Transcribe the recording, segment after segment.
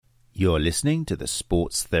You're listening to the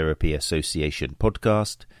Sports Therapy Association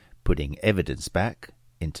podcast, putting evidence back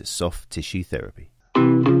into soft tissue therapy. Hey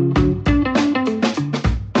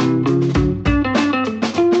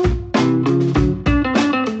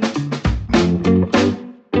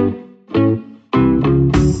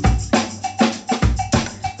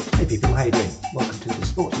people, how you doing? Welcome to the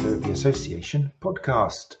Sports Therapy Association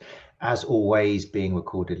podcast. As always, being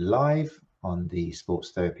recorded live on the Sports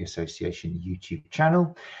Therapy Association YouTube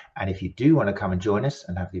channel. And if you do want to come and join us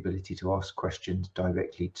and have the ability to ask questions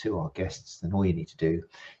directly to our guests, then all you need to do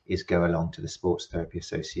is go along to the Sports Therapy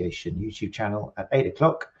Association YouTube channel at 8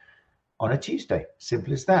 o'clock on a Tuesday.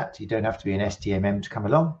 Simple as that. You don't have to be an STMM to come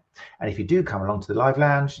along. And if you do come along to the live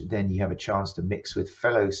lounge, then you have a chance to mix with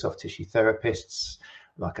fellow soft tissue therapists.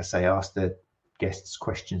 Like I say, ask the guests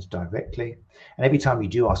questions directly. And every time you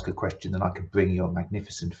do ask a question, then I can bring your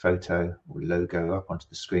magnificent photo or logo up onto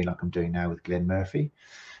the screen like I'm doing now with Glenn Murphy,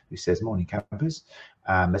 who says, "Morning, campers."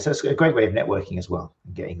 So it's a great way of networking as well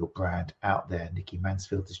and getting your brand out there. Nikki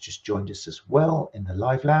Mansfield has just joined us as well in the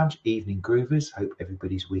live lounge. Evening Groovers. Hope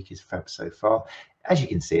everybody's week is fab so far. As you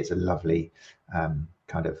can see, it's a lovely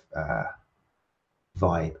kind of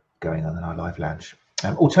vibe going on in our live lounge.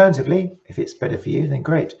 Alternatively, if it's better for you, then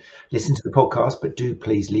great. Listen to the podcast, but do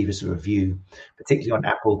please leave us a review, particularly on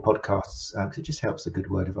Apple Podcasts, because it just helps the good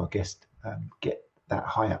word of our guest get that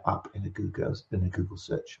higher up in the Google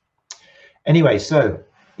search. Anyway, so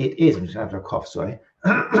it is. I'm just going to have a cough. Sorry.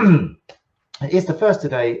 It's the first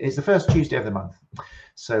today. It's the first Tuesday of the month,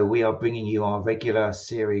 so we are bringing you our regular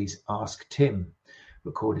series, Ask Tim,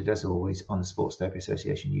 recorded as always on the Sports Therapy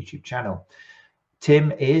Association YouTube channel.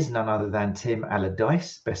 Tim is none other than Tim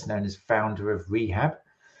Allardyce, best known as founder of Rehab,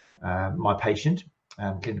 My Patient,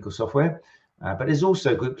 clinical software, but is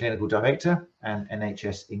also Group Clinical Director and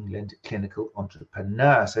NHS England Clinical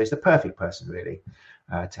Entrepreneur. So he's the perfect person, really,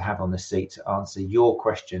 to have on the seat to answer your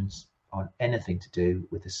questions on anything to do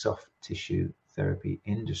with the soft tissue therapy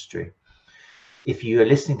industry. If you are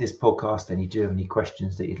listening to this podcast and you do have any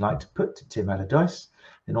questions that you'd like to put to Tim Allardyce,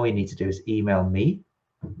 then all you need to do is email me,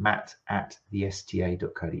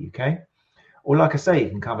 matt@thesta.co.uk, or like I say, you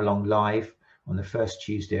can come along live on the first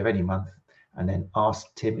Tuesday of any month and then ask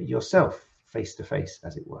Tim yourself face to face,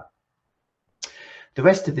 as it were. The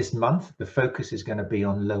rest of this month, the focus is going to be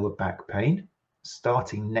on lower back pain,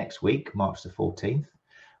 starting next week, March the 14th,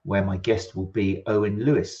 where my guest will be Owen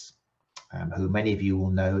Lewis, who many of you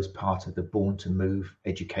will know as part of the Born to Move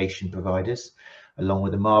education providers, along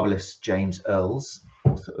with the marvelous James Earls,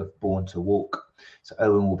 author of Born to Walk. So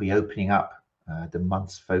Owen will be opening up the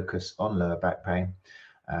month's focus on lower back pain,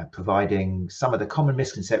 providing some of the common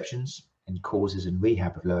misconceptions and causes and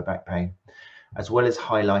rehab of lower back pain, as well as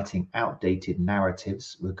highlighting outdated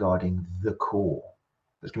narratives regarding the core.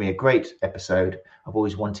 It's going to be a great episode. I've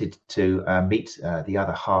always wanted to meet the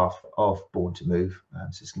other half of Born to Move.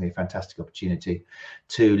 So it's going to be a fantastic opportunity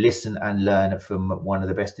to listen and learn from one of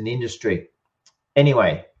the best in the industry.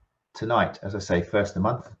 Anyway, tonight, as I say, first of the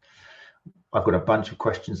month, I've got a bunch of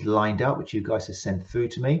questions lined up, which you guys have sent through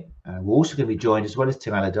to me. We're also going to be joined, as well as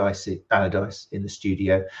Tim Allardyce in the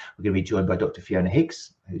studio, we're going to be joined by Dr. Fiona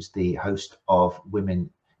Higgs, who's the host of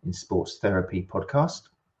Women in Sports Therapy podcast,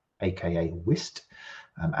 aka WIST,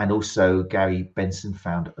 and also Gary Benson,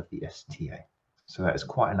 founder of the STA. So that is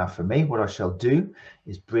quite enough for me. What I shall do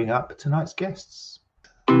is bring up tonight's guests.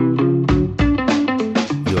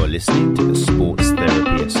 You're listening to the Sports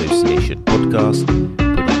Therapy Association podcast,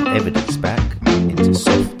 putting evidence back into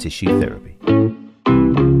soft tissue therapy.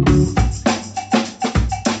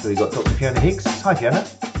 So we've got Dr. Fiona Higgs. Hi, Fiona.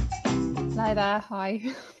 Hi there. Hi.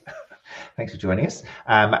 Thanks for joining us.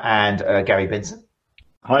 And Gary Benson.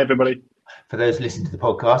 Hi, everybody. For those listening to the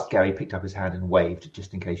podcast, Gary picked up his hand and waved,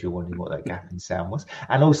 just in case you're wondering what that gap in sound was.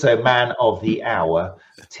 And also man of the hour,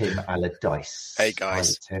 Tim Allardyce. Hey,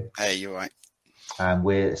 guys. Hi, Tim. Hey, you're right.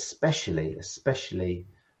 We're especially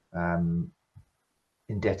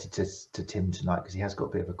indebted to Tim tonight because he has got a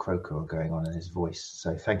bit of a croaker going on in his voice.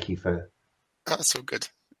 So thank you for... That's all good.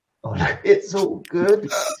 Oh, no, it's all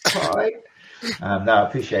good. Hi. No, I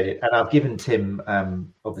appreciate it. And I've given Tim,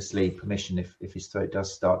 obviously, permission if his throat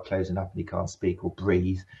does start closing up and he can't speak or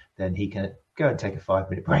breathe, then he can go and take a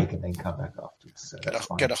 5-minute break and then come back afterwards. So that's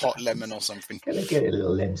fine. Get a hot lemon or something. Get a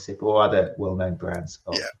little Lemsip or other well-known brands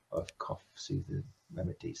of cough soothing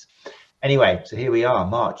remedies. Anyway, so here we are,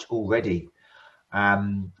 March already.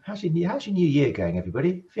 How's your new year going,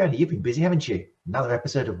 everybody? Fiona, you've been busy, haven't you? Another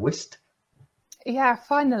episode of WIST. Yeah,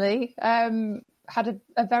 finally. Had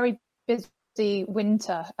a very busy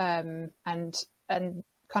winter and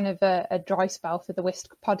kind of a dry spell for the WIST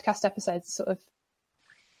podcast episodes, sort of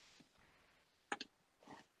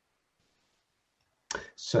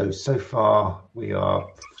So far we are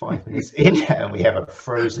 5 minutes in and we have a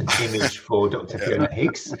frozen image for Dr. Fiona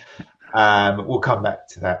Higgs. We'll come back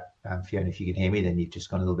to that. Fiona, if you can hear me, then you've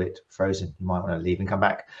just gone a little bit frozen. You might want to leave and come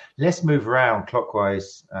back. Let's move around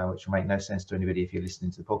clockwise, which will make no sense to anybody if you're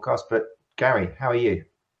listening to the podcast. But Gary, how are you?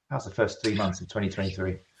 How's the first 3 months of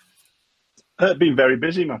 2023? Been very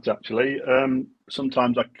busy, Matt, actually.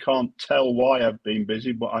 Sometimes I can't tell why I've been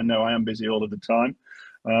busy, but I know I am busy all of the time.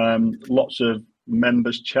 Lots of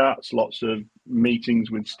members chats, lots of meetings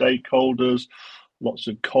with stakeholders, lots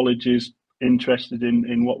of colleges interested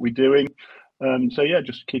in what we're doing. So yeah,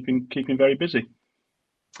 just keeping very busy.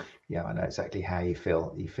 Yeah, I know exactly how you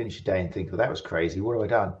feel. You finish your day and think, well, that was crazy. What have I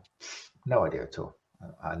done? No idea at all.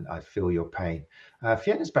 And I feel your pain.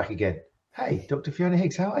 Fiona's back again. Hey, Dr. Fiona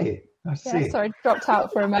Higgs, how are you? Nice to see you. Sorry, dropped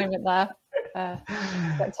out for a moment there.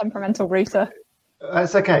 Got temperamental router.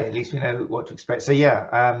 That's okay. At least we know what to expect. So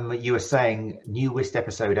yeah, you were saying new WIST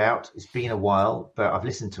episode out. It's been a while, but I've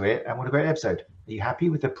listened to it, and what a great episode. Are you happy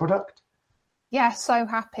with the product? Yeah, so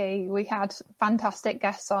happy. We had fantastic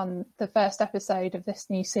guests on the first episode of this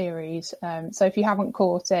new series. So if you haven't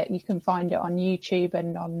caught it, you can find it on YouTube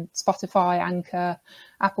and on Spotify, Anchor,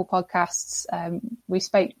 Apple Podcasts.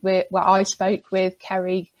 I spoke with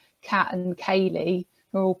Kerry, Kat and Kaylee,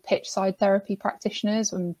 who are all pitch side therapy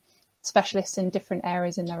practitioners and specialists in different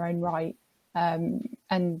areas in their own right,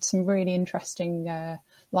 and some really interesting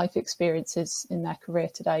life experiences in their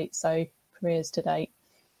careers to date.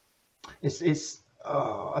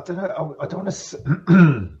 I don't know. I don't want to.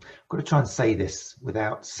 I've got to try and say this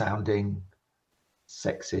without sounding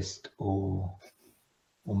sexist or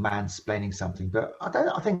mansplaining something. But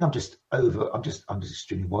I think I'm just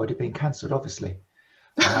extremely worried of being cancelled. Obviously,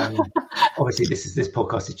 obviously this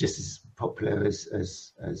podcast is just as popular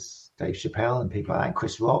as Dave Chappelle and people like that. And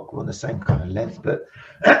Chris Rock. We're on the same kind of length. But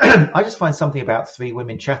I just find something about three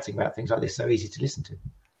women chatting about things like this so easy to listen to.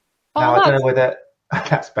 Now I don't know whether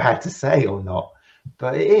that's bad to say or not,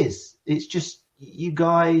 but it is. It's just you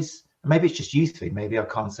guys. Maybe it's just you three. Maybe I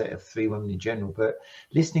can't say it of three women in general, but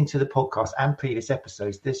listening to the podcast and previous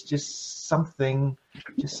episodes, there's just something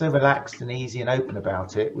just so relaxed and easy and open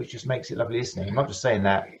about it, which just makes it lovely listening. I'm not just saying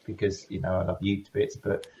that because, I love you to bits,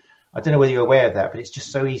 but I don't know whether you're aware of that, but it's just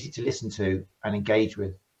so easy to listen to and engage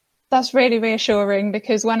with. That's really reassuring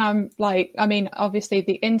because when I'm obviously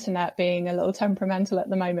the internet being a little temperamental at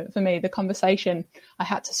the moment for me, the conversation, I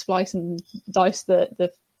had to splice and dice the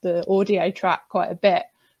audio track quite a bit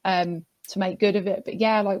to make good of it. But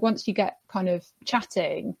yeah, like once you get kind of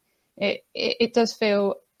chatting, it does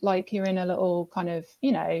feel like you're in a little kind of,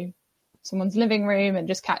 someone's living room and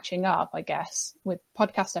just catching up, I guess, with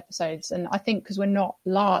podcast episodes. And I think because we're not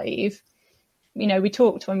live, we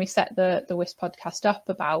talked when we set the WIST podcast up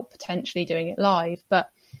about potentially doing it live, but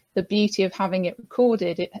the beauty of having it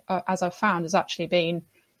recorded, as I've found, has actually been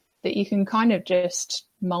that you can kind of just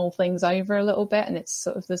mull things over a little bit, and it's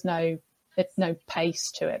sort of there's no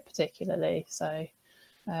pace to it particularly. So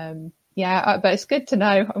but it's good to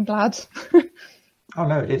know. I'm glad. Oh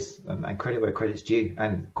no, it is, and credit where credit's due,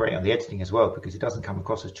 and great on the editing as well, because it doesn't come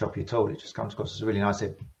across as choppy at all. It just comes across as a really nice.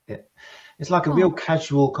 It's like a real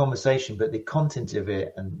casual conversation, but the content of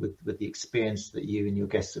it and with the experience that you and your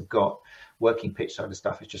guests have got working pitch side of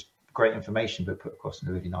stuff is just great information, but put across in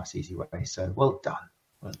a really nice, easy way. So well done.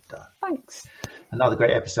 Well done. Thanks. Another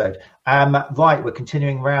great episode. Right, we're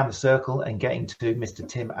continuing around the circle and getting to Mr.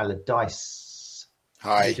 Tim Allardyce. Hi.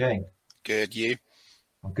 How are you doing? Good, you?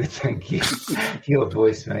 I'm good, thank you. Your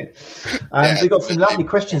voice, mate. We've got some lovely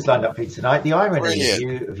questions lined up for you tonight. The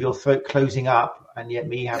irony of your throat closing up and yet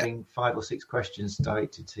me having 5 or 6 questions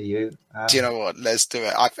directed to you. Do you know what? Let's do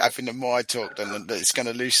it. I think the more I talk, then it's going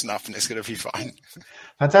to loosen up and it's going to be fine.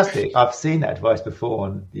 Fantastic. I've seen that advice before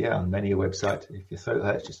on many a website. If your throat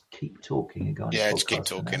hurts, just keep talking and go on. Yeah, just keep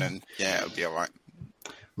talking and it'll be all right.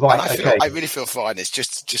 Right, I really feel fine. It's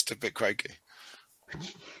just a bit croaky.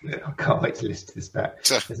 I can't wait to listen to this back.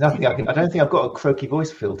 There's nothing I don't think I've got a croaky voice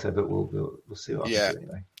filter, but we'll see what I can do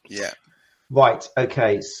anyway. Yeah. Right.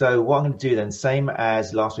 Okay. So what I'm going to do then, same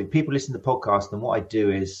as last week, people listen to the podcast, and what I do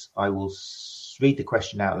is I will read the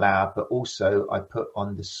question out loud, but also I put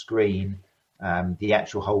on the screen the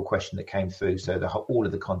actual whole question that came through. So all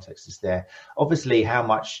of the context is there. Obviously, how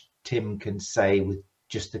much Tim can say with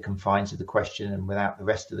just the confines of the question and without the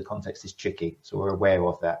rest of the context is tricky. So we're aware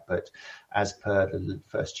of that. But as per the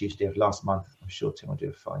first Tuesday of last month, I'm sure Tim will do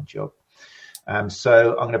a fine job. So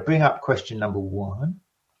I'm going to bring up question number 1.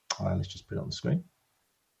 Let's just put it on the screen.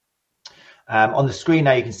 On the screen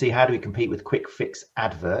now, you can see how do we compete with quick fix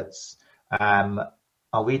adverts.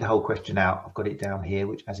 I'll read the whole question out. I've got it down here,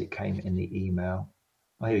 which as it came in the email.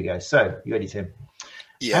 Oh, here we go. So you ready, Tim?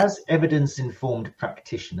 Yeah. As evidence-informed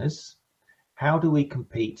practitioners, how do we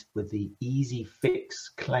compete with the easy fix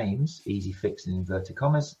claims, easy fix in inverted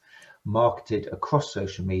commas, marketed across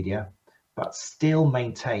social media, but still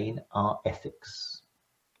maintain our ethics?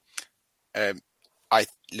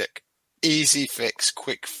 Look, easy fix,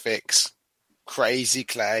 quick fix, crazy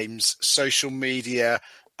claims, social media,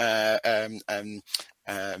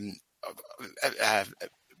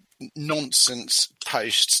 nonsense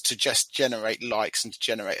posts to just generate likes and to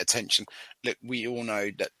generate attention. Look, we all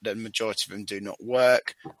know that the majority of them do not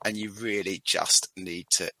work, and you really just need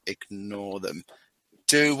to ignore them.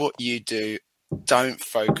 Do what you do. Don't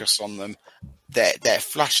focus on them. They're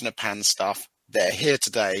flash in the pan stuff. They're here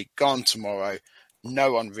today, gone tomorrow.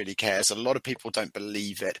 No one really cares. A lot of people don't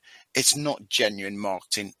believe it. It's not genuine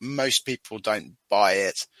marketing. Most people don't buy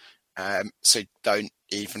it. So don't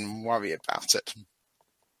even worry about it.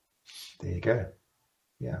 There you go.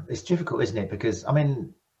 Yeah, it's difficult, isn't it? Because, I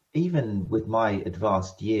mean, even with my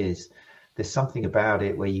advanced years, there's something about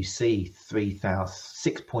it where you see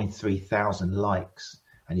 6.3 thousand likes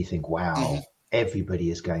and you think, wow,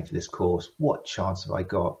 everybody is going for this course. What chance have I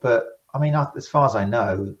got? But, I mean, as far as I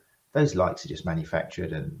know, those likes are just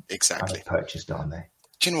manufactured and exactly purchased, aren't they?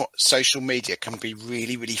 Do you know what? Social media can be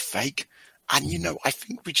really, really fake. And, you know, I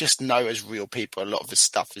think we just know as real people, a lot of this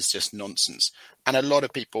stuff is just nonsense. And a lot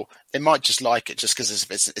of people, they might just like it just because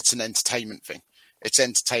it's an entertainment thing. It's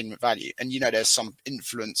entertainment value. And, you know, there's some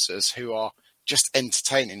influencers who are just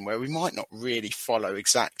entertaining where we might not really follow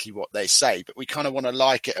exactly what they say, but we kind of want to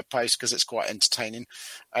like it a post because it's quite entertaining.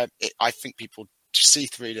 I think people see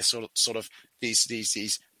through this sort of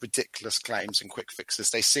these ridiculous claims and quick fixes.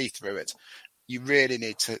 They see through it. You really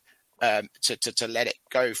need to let it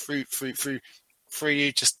go through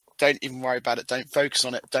you. Just don't even worry about it. Don't focus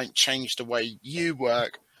on it. Don't change the way you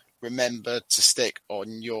work. Remember to stick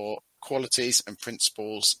on your qualities and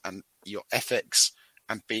principles and your ethics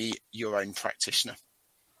and be your own practitioner.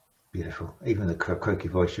 Beautiful. Even the croaky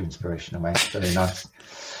voice, your inspirational, mate. Very nice.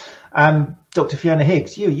 Dr. Fiona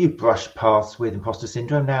Higgs, you brush paths with imposter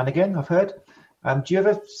syndrome now and again, I've heard. Do you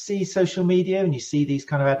ever see social media and you see these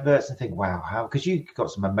kind of adverts and think, wow, how? Because you've got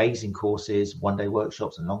some amazing courses, one-day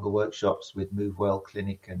workshops and longer workshops with Move Well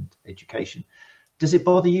Clinic and education. Does it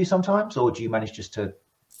bother you sometimes, or do you manage just to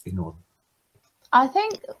ignore them? I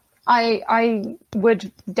think I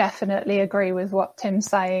would definitely agree with what Tim's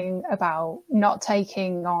saying about not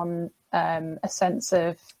taking on a sense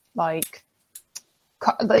of like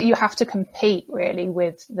that you have to compete really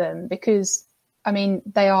with them, because, I mean,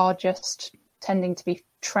 they are just tending to be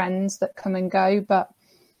trends that come and go. But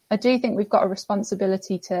I do think we've got a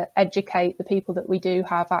responsibility to educate the people that we do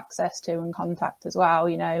have access to and contact as well.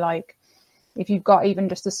 You know, like if you've got even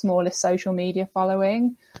just the smallest social media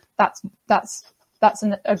following, that's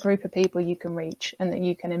a group of people you can reach and that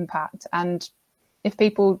you can impact. And if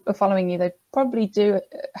people are following you, they probably do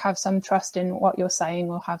have some trust in what you're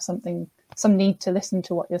saying or have some need to listen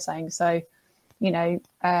to what you're saying. So, you know,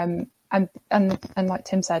 and like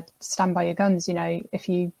Tim said, stand by your guns. You know, if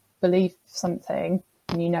you believe something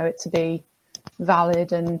and you know it to be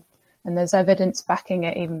valid and there's evidence backing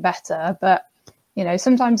it, even better. But, you know,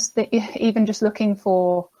 sometimes even just looking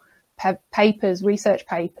for papers, research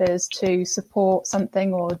papers to support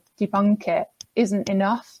something or debunk it isn't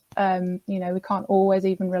enough. You know, we can't always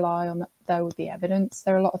even rely on the evidence.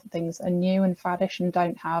 There are a lot of things that are new and faddish and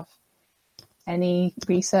don't have any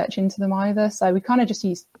research into them either. So we kind of just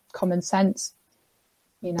use common sense,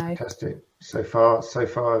 you know. Fantastic. So far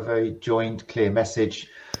a very joined, clear message.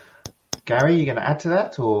 Gary, you going to add to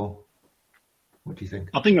that, or what do you think?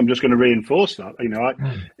 I think I'm just going to reinforce that. You know,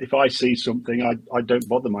 if I see something, I don't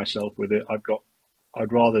bother myself with it.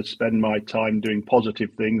 I'd rather spend my time doing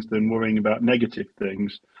positive things than worrying about negative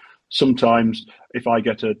things. Sometimes if I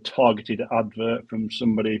get a targeted advert from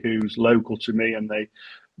somebody who's local to me and they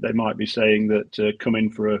might be saying that come in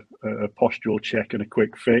for a postural check and a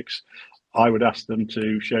quick fix, I would ask them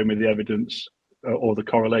to show me the evidence or the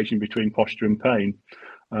correlation between posture and pain.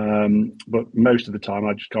 But most of the time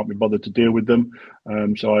I just can't be bothered to deal with them.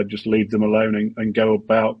 So I just leave them alone and go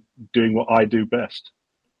about doing what I do best.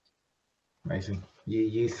 Amazing.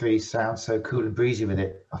 You three sound so cool and breezy with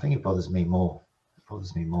it. I think it bothers me more.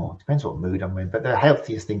 Depends what mood I'm in, but the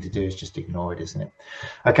healthiest thing to do is just ignore it, isn't it?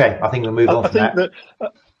 Okay, I think we'll move on from that.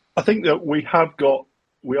 I think that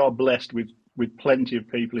we are blessed with plenty of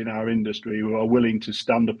people in our industry who are willing to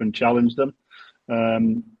stand up and challenge them.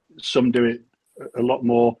 Some do it a lot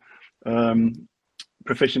more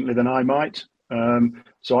proficiently than I might.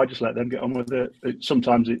 So I just let them get on with it.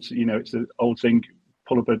 Sometimes it's the old thing,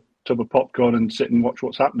 pull up a tub of popcorn and sit and watch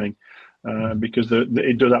what's happening. because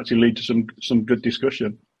it does actually lead to some good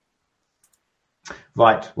discussion.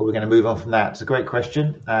 Right, well, we're going to move on from that. It's a great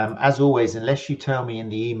question. As always, unless you tell me in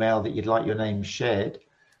the email that you'd like your name shared,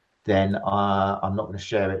 then I'm not going to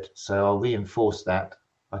share it. So I'll reinforce that.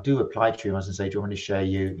 I do reply to you and say, do you want me to share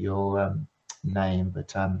your name?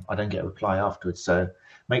 But I don't get a reply afterwards. So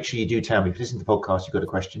make sure you do tell me. If you listen to the podcast, you've got a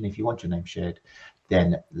question, if you want your name shared,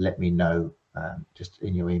 then let me know just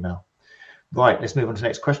in your email. Right, let's move on to the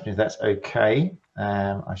next question, if that's okay.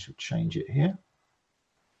 I should change it here.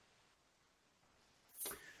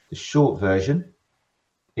 The short version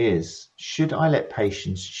is, should I let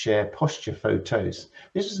patients share posture photos?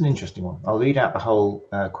 This is an interesting one. I'll read out the whole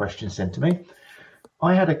question sent to me.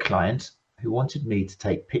 I had a client who wanted me to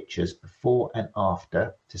take pictures before and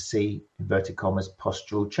after to see, inverted commas,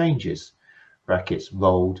 postural changes, brackets,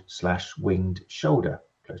 rolled / winged shoulder,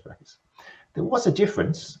 close brackets. There was a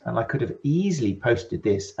difference, and I could have easily posted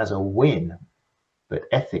this as a win, but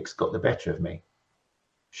ethics got the better of me.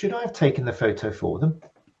 Should I have taken the photo for them?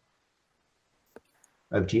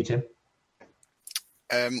 Over to you, Tim.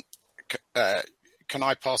 Can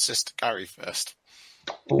I pass this to Gary first?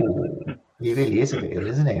 Oh, he really is a bit ill,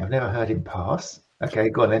 isn't he? I've never heard him pass. Okay,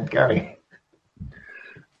 go on then, Gary.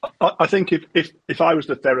 I think if I was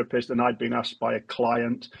the therapist and I'd been asked by a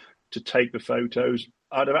client to take the photos,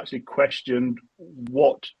 I'd have actually questioned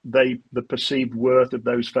what the perceived worth of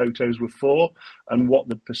those photos were for and what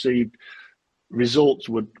the perceived results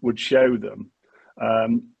would show them.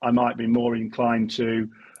 I might be more inclined to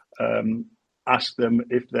ask them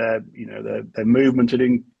if their movement had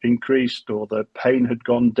increased, or their pain had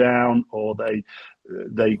gone down, or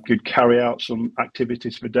they could carry out some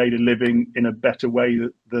activities for daily living in a better way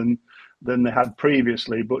than they had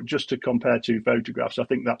previously. But just to compare two photographs, I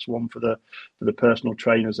think that's one for the personal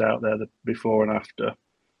trainers out there, the before and after,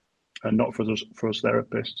 and not for us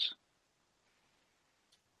therapists.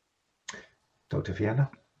 Dr.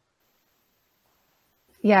 Fiona?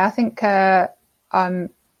 Yeah, I think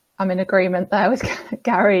I'm in agreement there with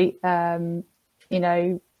Gary.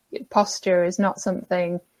 Posture is not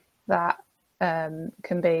something that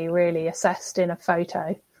can be really assessed in a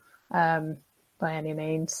photo by any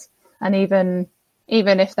means. And even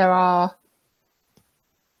if there are,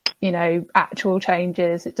 actual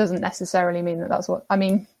changes, it doesn't necessarily mean that's what. I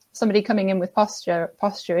mean, somebody coming in with posture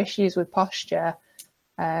issues with posture.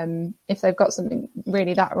 If they've got something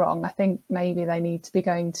really that wrong, I think maybe they need to be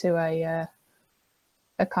going to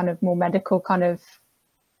a kind of more medical kind of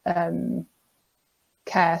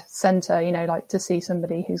care centre, like to see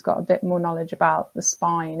somebody who's got a bit more knowledge about the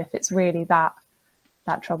spine if it's really that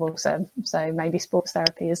troublesome. So maybe sports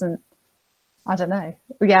therapy isn't, I don't know.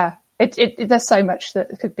 Yeah, there's so much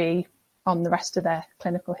that could be on the rest of their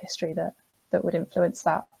clinical history that would influence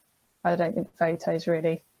that. I don't think photos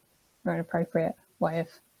really are an appropriate way of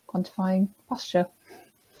quantifying posture.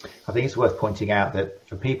 I think it's worth pointing out that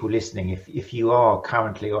for people listening, if you are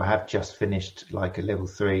currently or have just finished like a level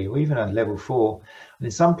 3 or even a level 4, and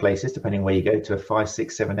in some places, depending where you go to a 5,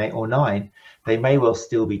 6, 7, 8 or 9, they may well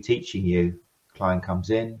still be teaching you. Client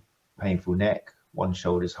comes in, painful neck, one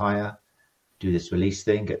shoulder's higher, do this release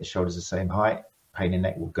thing, get the shoulders the same height, pain in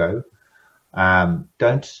neck will go.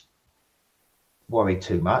 Don't worry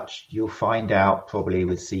too much. You'll find out probably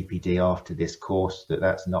with CPD after this course that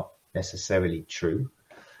that's not necessarily true.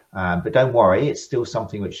 But don't worry, it's still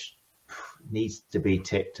something which needs to be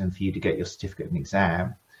ticked and for you to get your certificate and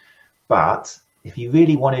exam. But if you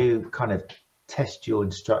really want to kind of test your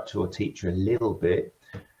instructor or teacher a little bit,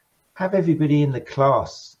 have everybody in the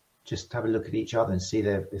class just have a look at each other and see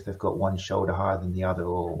if they've got one shoulder higher than the other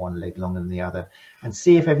or one leg longer than the other, and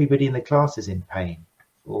see if everybody in the class is in pain,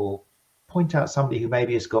 or point out somebody who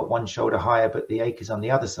maybe has got one shoulder higher but the ache is on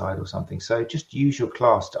the other side or something. So just use your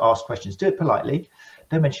class to ask questions. Do it politely,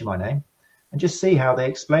 don't mention my name, and just see how they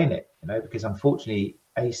explain it, because unfortunately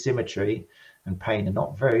asymmetry and pain are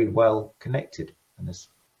not very well connected, and there's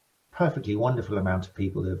perfectly wonderful amount of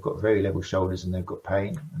people who have got very level shoulders and they've got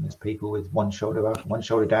pain, and there's people with one shoulder up, one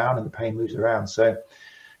shoulder down, and the pain moves around. So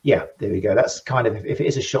yeah, there we go. That's kind of, if it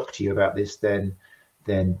is a shock to you about this, then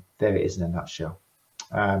there it is in a nutshell.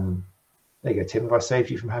 There you go, Tim. Have I saved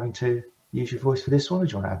you from having to use your voice for this one, or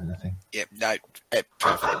do you want to add anything? Yeah, no,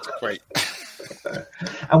 perfect, great.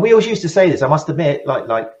 And we always used to say this, I must admit,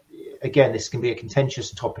 like again, this can be a contentious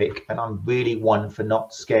topic, and I'm really one for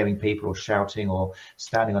not scaring people or shouting or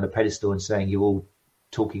standing on a pedestal and saying you're all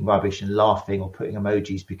talking rubbish and laughing or putting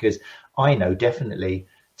emojis, because I know definitely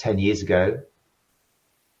 10 years ago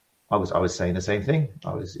I was saying the same thing.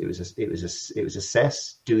 It was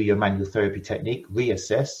assess, do your manual therapy technique,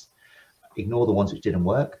 reassess, ignore the ones which didn't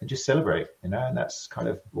work, and just celebrate, and that's kind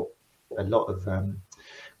of what a lot of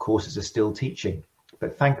courses are still teaching.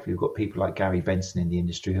 But thankfully, we've got people like Gary Benson in the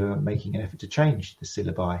industry who are making an effort to change the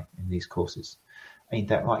syllabi in these courses. Ain't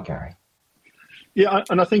that right, Gary? Yeah,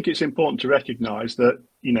 and I think it's important to recognise that,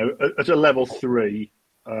 you know, at a level 3,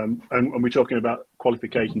 and we're talking about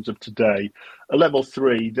qualifications of today, a level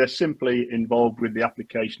 3, they're simply involved with the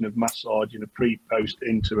application of massage in a pre, post,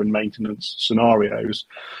 inter and maintenance scenarios.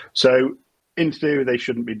 So in theory, they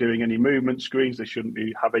shouldn't be doing any movement screens. They shouldn't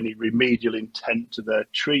have any remedial intent to their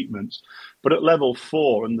treatments. But at level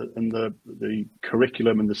 4, and the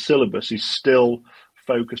curriculum and the syllabus is still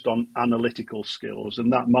focused on analytical skills,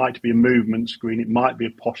 and that might be a movement screen, it might be a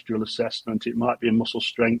postural assessment, it might be a muscle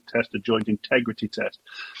strength test, a joint integrity test,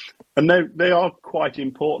 and they are quite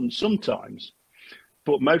important sometimes,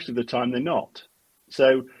 but most of the time they're not.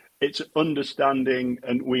 So it's understanding,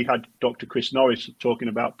 and we had Dr. Chris Norris talking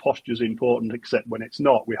about posture is important except when it's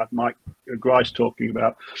not. We had Mike Grice talking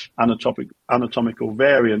about anatomical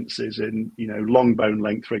variances in, you know, long bone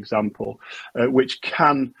length, for example, which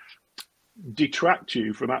can detract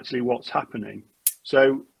you from actually what's happening.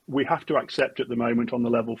 So we have to accept at the moment on the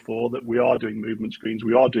level 4 that we are doing movement screens,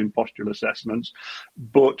 we are doing postural assessments,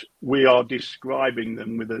 but we are describing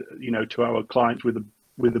them with a, you know, to our clients with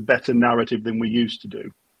a better narrative than we used to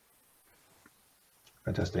do.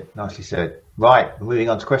 Fantastic, nicely said. Right, moving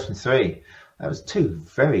on to question 3. That was 2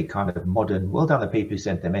 very kind of modern, well done the people who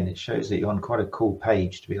sent them in. It shows that you're on quite a cool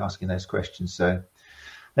page to be asking those questions. So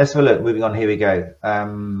let's have a look. Moving on, here we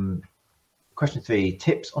go. Question 3,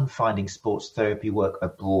 tips on finding sports therapy work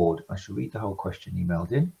abroad. I shall read the whole question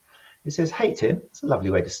emailed in. It says, hey Tim, it's a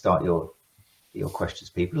lovely way to start your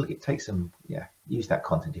questions, people. It takes some, use that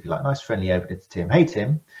content if you like. Nice friendly opener to Tim. Hey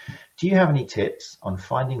Tim, do you have any tips on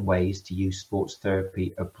finding ways to use sports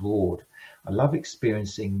therapy abroad? I love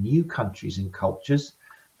experiencing new countries and cultures,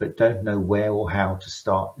 but don't know where or how to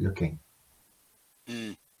start looking.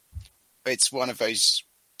 It's one of those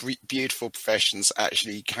beautiful professions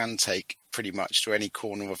actually you can take pretty much to any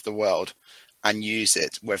corner of the world and use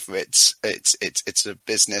it, whether it's a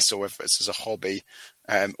business or whether it's as a hobby,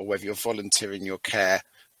 or whether you're volunteering your care.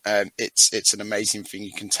 It's an amazing thing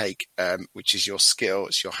you can take, which is your skill,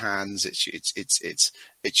 it's your hands,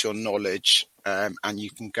 it's your knowledge, and you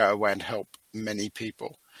can go away and help many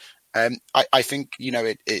people. I think, you know,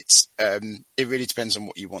 it really depends on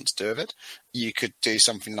what you want to do with it. You could do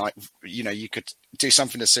something like, you know, you could do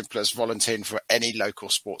something as simple as volunteering for any local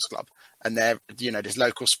sports club. And there's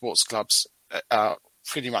local sports clubs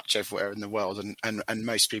pretty much everywhere in the world, and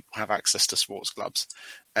most people have access to sports clubs.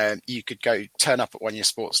 You could go turn up at one of your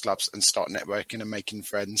sports clubs and start networking and making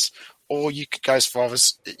friends, or you could go as far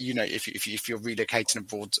as, you know, if you're relocating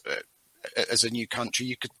abroad as a new country,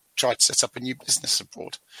 you could try to set up a new business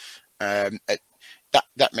abroad.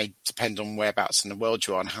 That may depend on whereabouts in the world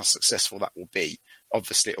you are and how successful that will be.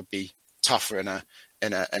 Obviously, it'll be tougher in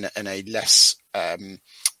a less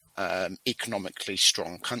economically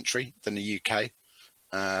strong country than the UK,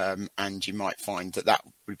 and you might find that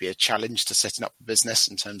would be a challenge to setting up a business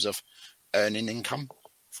in terms of earning income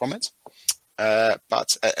from it.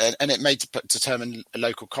 But it may determine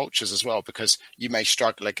local cultures as well, because you may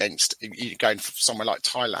struggle against going somewhere like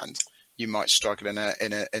Thailand. You might struggle in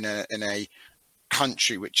a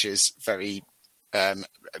country which is very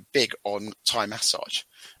big on Thai massage,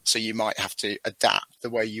 so you might have to adapt the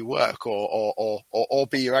way you work, or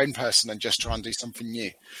be your own person and just try and do something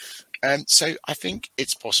new. So I think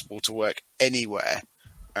it's possible to work anywhere.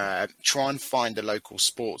 Try and find the local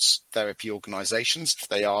sports therapy organisations if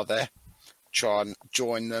they are there. Try and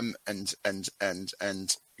join them and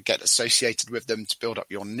get associated with them to build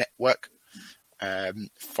up your network.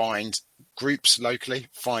 Find groups locally,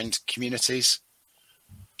 find communities,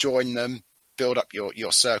 join them, build up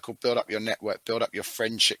your circle, build up your network, build up your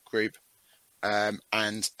friendship group, and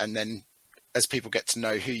then as people get to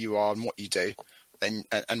know who you are and what you do, then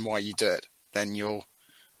and why you do it, then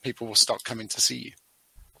people will start coming to see you.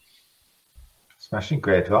 Smashing,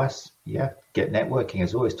 great advice. Yeah, get networking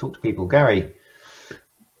as always. Talk to people. Gary.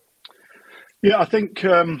 Yeah, I think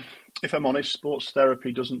if I'm honest, sports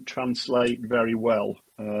therapy doesn't translate very well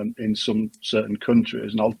in some certain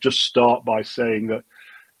countries, and I'll just start by saying that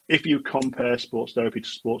if you compare sports therapy to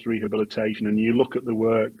sports rehabilitation, and you look at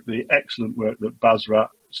the excellent work that Basrat,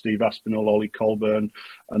 Steve Aspinall, Ollie Colburn,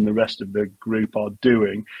 and the rest of the group are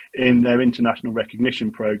doing in their international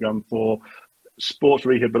recognition program for sports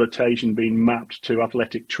rehabilitation being mapped to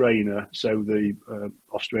athletic trainer, so the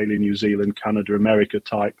Australia, New Zealand, Canada, America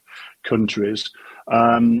type countries,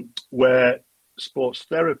 where sports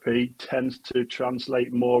therapy tends to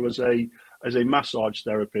translate more as a as a massage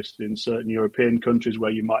therapist in certain European countries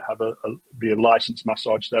where you might have be a licensed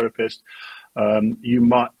massage therapist,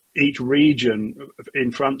 each region,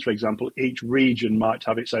 in France, for example, each region might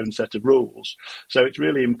have its own set of rules. So it's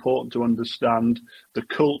really important to understand the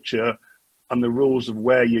culture and the rules of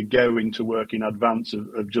where you're going to work in advance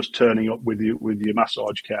of just turning up with your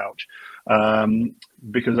massage couch.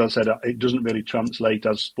 Because as I said, it doesn't really translate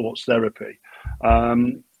as sports therapy.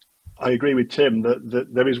 I agree with Tim that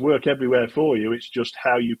there is work everywhere for you. It's just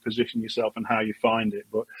how you position yourself and how you find it.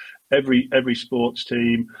 But every sports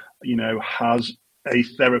team, has a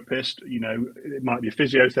therapist. It might be a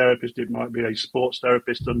physiotherapist, it might be a sports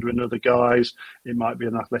therapist under another guise, it might be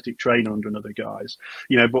an athletic trainer under another guise.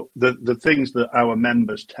 But the things that our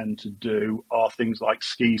members tend to do are things like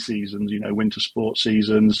ski seasons, winter sports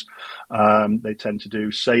seasons. They tend to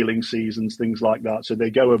do sailing seasons, things like that. So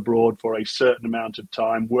they go abroad for a certain amount of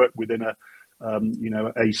time, work within a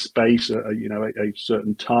space, a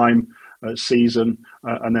certain time. Season,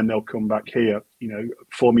 and then they'll come back here.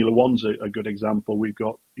 Formula One's a good example. We've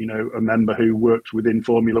got a member who works within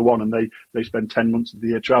Formula One, and they spend 10 months of the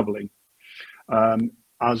year traveling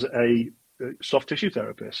as a soft tissue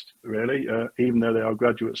therapist. Really, even though they are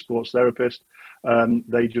graduate sports therapists,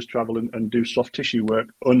 they just travel and do soft tissue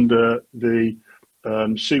work under the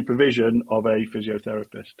supervision of a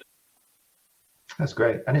physiotherapist. That's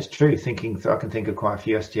great. And it's true, I can think of quite a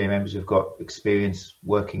few STA members who've got experience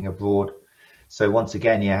working abroad. So once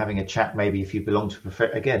again, having a chat, maybe if you belong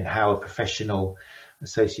to, how a professional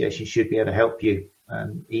association should be able to help you.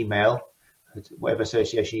 Email whatever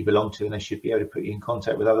association you belong to, and they should be able to put you in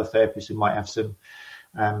contact with other therapists who might have some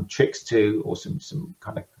tricks or some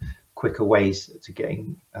kind of quicker ways to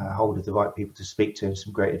getting hold of the right people to speak to, and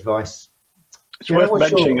some great advice. It's worth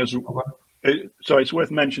mentioning it's worth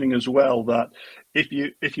mentioning as well that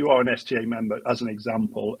if you are an STA member, as an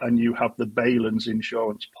example, and you have the Baylands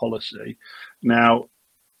insurance policy, now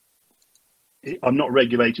I'm not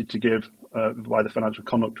regulated to give by the Financial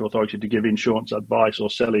Conduct Authority to give insurance advice or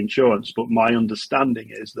sell insurance, but my understanding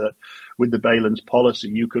is that with the Baylands policy,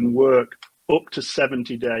 you can work up to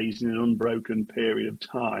 70 days in an unbroken period of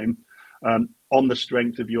time on the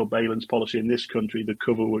strength of your Baylands policy. In this country, the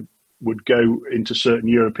cover would go into certain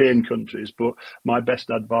European countries. But my best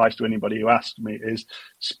advice to anybody who asks me is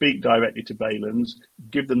speak directly to Baylands,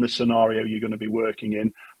 give them the scenario you're going to be working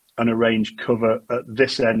in, and arrange cover at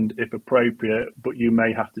this end if appropriate, but you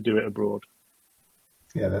may have to do it abroad.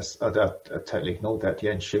 Yeah, I totally ignored that.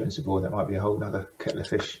 Yeah, insurance abroad, that might be a whole other kettle of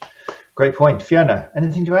fish. Great point. Fiona,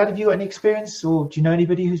 anything to add? Have you got any experience, or do you know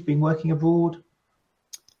anybody who's been working abroad?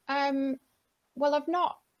 Well, I've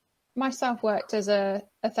not myself worked as a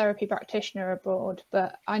therapy practitioner abroad,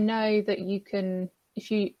 but I know that you can,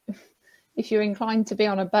 if you're inclined to be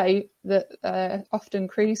on a boat, that often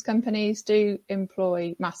cruise companies do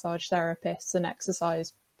employ massage therapists and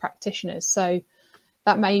exercise practitioners. So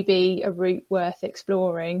that may be a route worth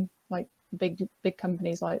exploring. Like big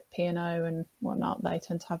companies like P&O and whatnot, they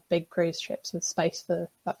tend to have big cruise ships with space for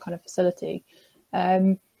that kind of facility.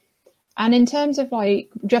 And in terms of like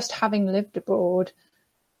just having lived abroad,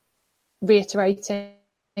 reiterating,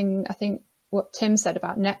 I think, what Tim said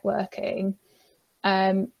about networking,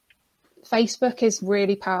 Facebook is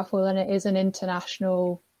really powerful, and it is an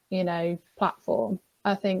international, platform.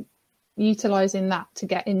 I think utilising that to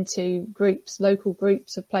get into groups, local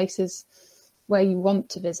groups of places where you want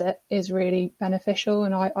to visit is really beneficial.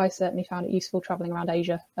 And I certainly found it useful travelling around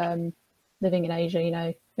Asia, living in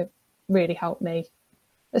Asia, it really helped me,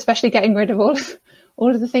 especially getting rid of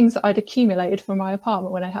all of the things that I'd accumulated from my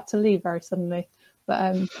apartment when I had to leave very suddenly.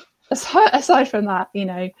 But aside from that,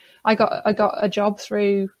 I got a job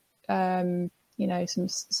through some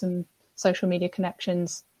social media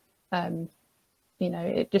connections.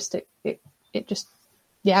 It just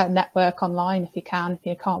network online if you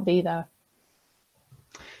can't be there.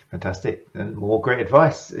 Fantastic, and more great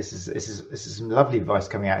advice. This is some lovely advice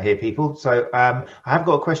coming out here, people. So I have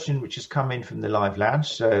got a question which has come in from the live lounge.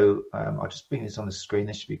 So I'll just bring this on the screen.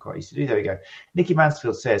 This should be quite easy to do. There we go. Nikki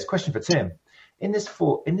Mansfield says, question for Tim. In this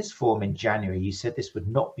forum in January, you said this would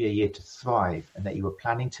not be a year to thrive and that you were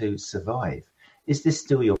planning to survive. Is this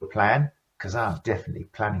still your plan? Because I'm definitely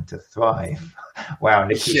planning to thrive. Wow,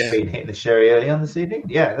 Nikki's been hitting the sherry early on this evening.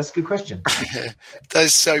 Yeah, that's a good question.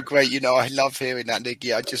 That's so great. I love hearing that,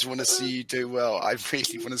 Nikki. I just want to see you do well. I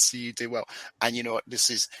really want to see you do well. And you know what? This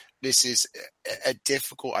is a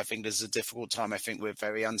difficult. I think this is a difficult time. I think we're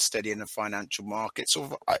very unsteady in the financial markets.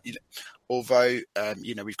 Although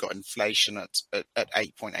we've got inflation at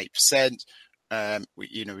 8.8%.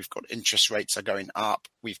 We've got interest rates are going up.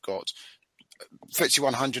 We've got FTSE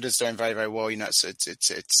 100 is doing very, very well. You know, it's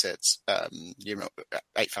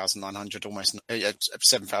 8,900, almost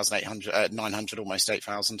 7,800, 900, almost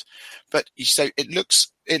 8,000. But so it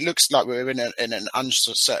looks like we're in an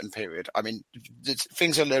uncertain period. I mean,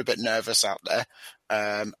 things are a little bit nervous out there.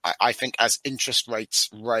 I think as interest rates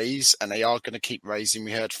raise, and they are going to keep raising,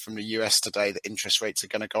 we heard from the US today that interest rates are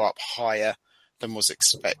going to go up higher than was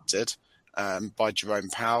expected by Jerome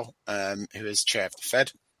Powell, who is chair of the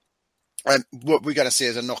Fed. What we're going to see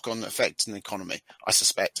is a knock-on effect in the economy, I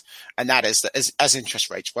suspect, and that is that as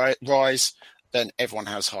interest rates rise, then everyone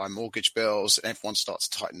has higher mortgage bills and everyone starts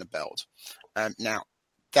to tighten the belt. Now,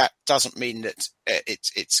 that doesn't mean that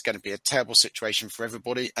it's going to be a terrible situation for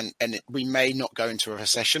everybody, and we may not go into a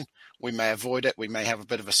recession. We may avoid it. We may have a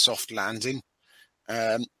bit of a soft landing.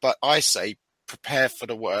 But I say prepare for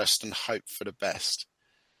the worst and hope for the best.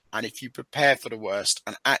 And if you prepare for the worst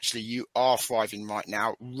and actually you are thriving right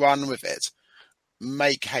now, run with it.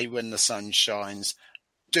 Make hay when the sun shines.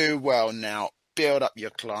 Do well now. Build up your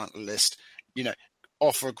client list. You know,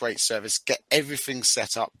 offer a great service. Get everything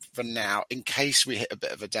set up for now in case we hit a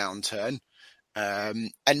bit of a downturn.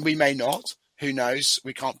 And we may not. Who knows?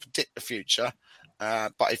 We can't predict the future.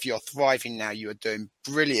 But if you're thriving now, you are doing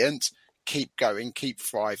brilliant. Keep going. Keep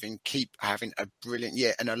thriving. Keep having a brilliant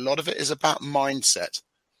year. And a lot of it is about mindset.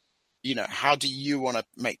 You know, how do you want to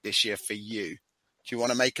make this year for you? Do you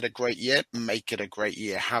want to make it a great year? Make it a great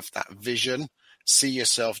year. Have that vision. See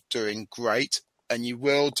yourself doing great, and you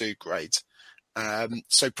will do great.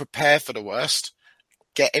 So prepare for the worst.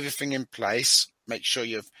 Get everything in place. Make sure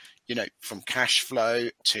you've, you know, from cash flow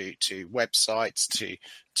to websites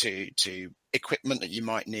to equipment that you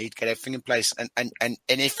might need. Get everything in place. And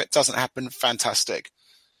if it doesn't happen, fantastic.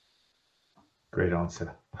 Great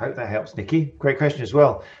answer. I hope that helps, Nikki. Great question as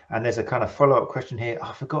well. And there's a kind of follow-up question here.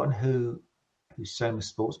 I've forgotten who Soma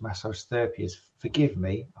Sports Massage Therapy is. Forgive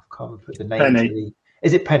me. I've can't put the name. Penny.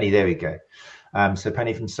 Is it Penny? There we go. So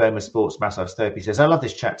Penny from Soma Sports Massage Therapy says, I love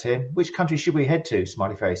this chat, Tim. Which country should we head to?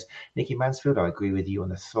 Smiley face. Nikki Mansfield, I agree with you on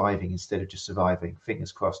the thriving instead of just surviving.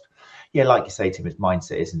 Fingers crossed. Yeah, like you say, Tim, it's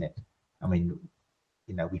mindset, isn't it? I mean,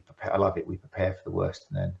 you know, we prepare. I love it. We prepare for the worst,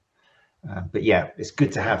 and then but yeah, it's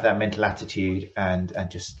good to have that mental attitude and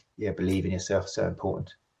just believe in yourself. So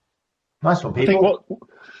important. Nice one, people. I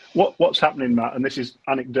think what's happening, Matt, and this is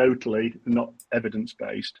anecdotally, not evidence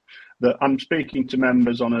based, that I'm speaking to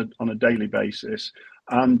members on a daily basis,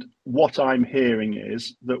 and what I'm hearing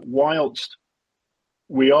is that whilst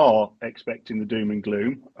we are expecting the doom and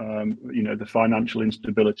gloom, you know, the financial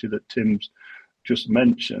instability that Tim's just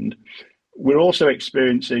mentioned, we're also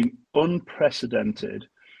experiencing unprecedented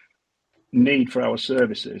need for our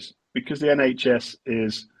services because the NHS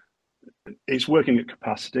it's working at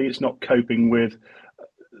capacity. It's not coping with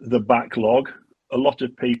the backlog. A lot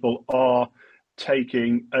of people are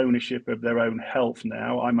taking ownership of their own health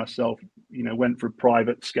now. I myself, you know, went for a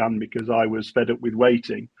private scan because I was fed up with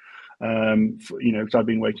waiting. You know, because I've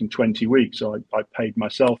been waiting 20 weeks, so I paid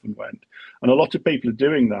myself and went. And a lot of people are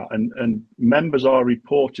doing that, and members are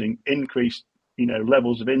reporting increased, you know,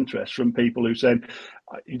 levels of interest from people who said,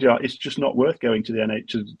 you know, it's just not worth going to the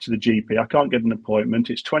NHS to the GP. I can't get an appointment.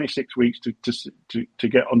 It's 26 weeks to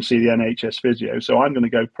get on to see the NHS physio, so I'm going to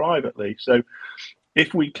go privately. So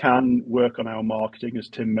if we can work on our marketing, as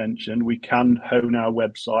Tim mentioned, we can hone our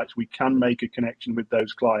websites, we can make a connection with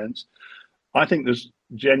those clients. I think there's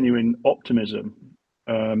genuine optimism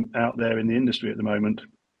out there in the industry at the moment.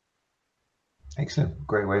 Excellent.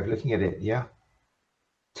 Great way of looking at it. Yeah.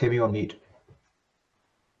 Tim, you're on mute.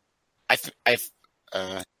 That's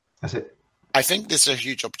it. I think there's a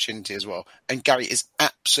huge opportunity as well. And Gary is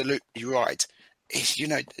absolutely right. You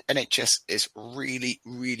know, NHS is really,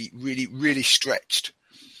 really, really, really stretched.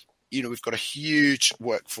 You know, we've got a huge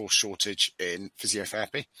workforce shortage in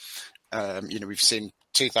physiotherapy. You know, we've seen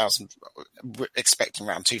 2,000, we're expecting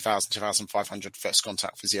around 2,000, 2,500 first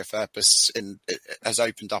contact physiotherapists has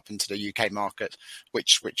opened up into the UK market,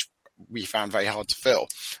 which we found very hard to fill.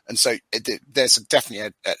 And so there's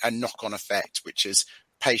definitely a knock-on effect, which is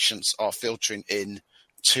patients are filtering in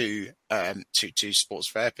to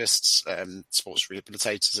sports therapists, sports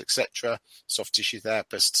rehabilitators, etc., soft tissue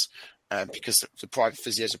therapists, because the private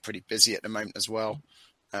physios are pretty busy at the moment as well.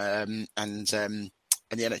 And the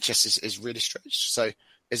NHS is really stretched. So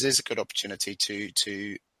it is a good opportunity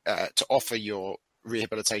to offer your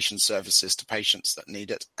rehabilitation services to patients that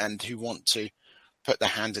need it and who want to put their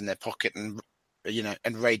hand in their pocket and, you know,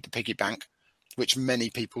 and raid the piggy bank, which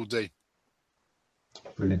many people do.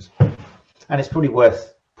 Brilliant. And it's probably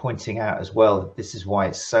worth pointing out as well, this is why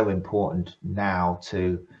it's so important now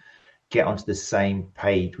to get onto the same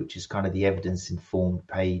page, which is kind of the evidence-informed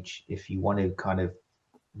page. If you want to kind of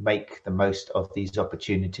make the most of these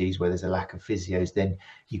opportunities where there's a lack of physios, then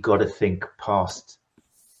you got to think past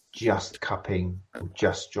just cupping or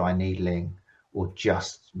just dry needling or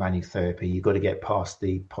just manual therapy. You've got to get past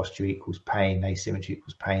the posture equals pain, asymmetry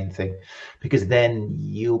equals pain thing, because then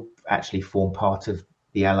you'll actually form part of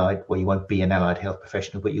the allied, well, you won't be an allied health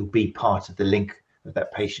professional, but you'll be part of the link of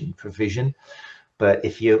that patient provision. But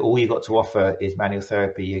if all you got to offer is manual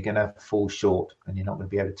therapy, you're going to fall short and you're not going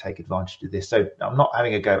to be able to take advantage of this. So I'm not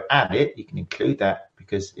having a go at it. You can include that,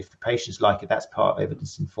 because if the patients like it, that's part of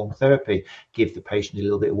evidence-informed therapy. Give the patient a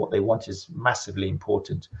little bit of what they want is massively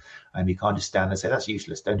important. You can't just stand there and say, that's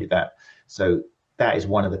useless, don't do that. So that is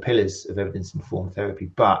one of the pillars of evidence-informed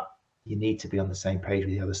therapy. But you need to be on the same page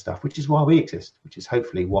with the other stuff, which is why we exist, which is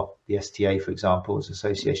hopefully what the STA, for example, as an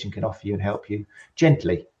association can offer you and help you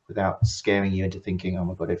gently, without scaring you into thinking, oh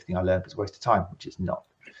my God, everything I learned was a waste of time, which is not.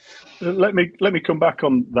 Let me come back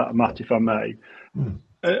on that, Matt, if I may.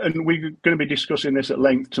 And we're going to be discussing this at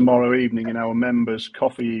length tomorrow evening in our members'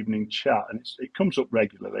 coffee evening chat, and it comes up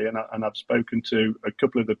regularly. And I've spoken to a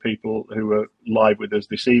couple of the people who are live with us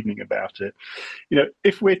this evening about it. You know,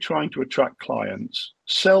 if we're trying to attract clients,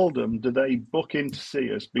 seldom do they book in to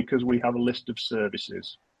see us because we have a list of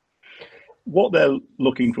services. What they're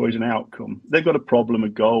looking for is an outcome. They've got a problem, a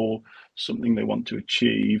goal, something they want to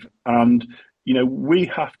achieve. And, you know, we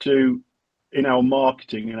have to, in our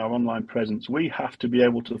marketing, in our online presence, we have to be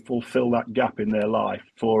able to fulfill that gap in their life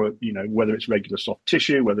for, you know, whether it's regular soft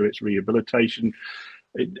tissue, whether it's rehabilitation,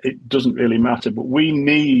 it doesn't really matter. But we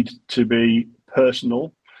need to be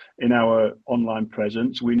personal in our online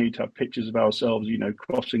presence. We need to have pictures of ourselves, you know,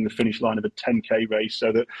 crossing the finish line of a 10K race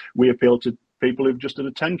so that we appeal to people who've just done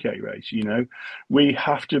a 10K race. You know, we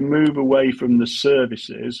have to move away from the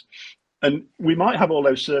services, and we might have all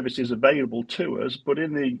those services available to us, but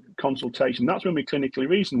in the consultation, that's when we clinically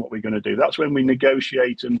reason what we're going to do. That's when we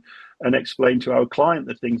negotiate and explain to our client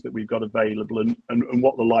the things that we've got available and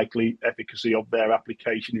what the likely efficacy of their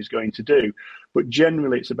application is going to do. But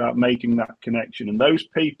generally, it's about making that connection. And those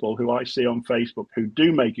people who I see on Facebook who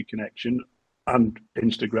do make a connection, and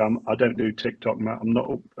Instagram, I don't do TikTok, Matt. I'm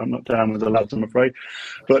not down with the lads, I'm afraid.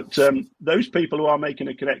 But those people who are making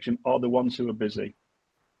a connection are the ones who are busy.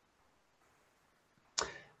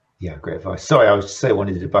 Yeah, great advice. Sorry, I was so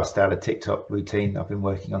wanted to bust out a TikTok routine. I've been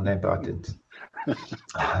working on them, but I didn't.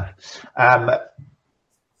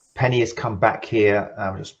 Penny has come back here.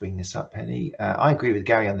 I'll just bring this up, Penny. I agree with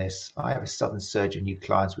Gary on this. I have a southern surge of new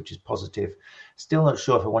clients, which is positive. Still not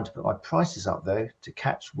sure if I want to put my prices up, though, to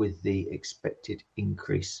catch with the expected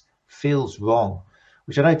increase. Feels wrong,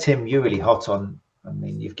 which I know, Tim, you're really hot on. I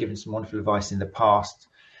mean, you've given some wonderful advice in the past.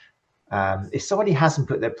 If somebody hasn't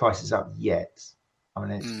put their prices up yet, I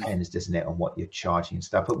mean, it depends, doesn't it, on what you're charging and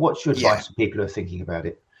stuff. But what's your advice for people who are thinking about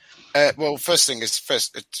it? Well, first thing is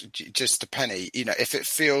just a penny. You know, if it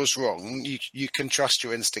feels wrong, you can trust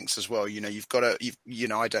your instincts as well. You know, you've got to. You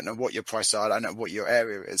know, I don't know what your price are. I don't know what your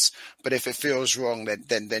area is. But if it feels wrong,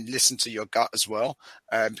 then listen to your gut as well,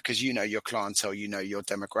 because you know your clientele, you know your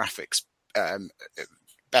demographics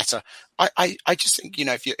better. I just think, you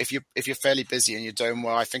know, if you're fairly busy and you're doing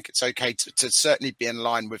well, I think it's okay to certainly be in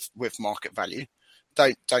line with market value.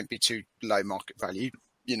 Don't be too low market value.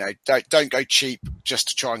 You know, don't go cheap just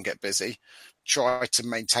to try and get busy. Try to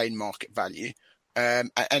maintain market value.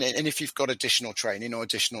 And if you've got additional training or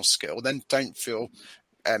additional skill, then don't feel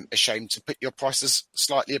ashamed to put your prices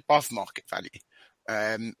slightly above market value.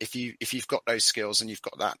 If you've got those skills and you've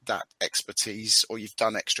got that expertise, or you've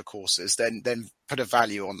done extra courses, then put a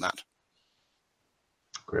value on that.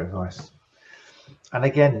 Great advice. And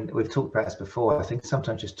again, we've talked about this before. I think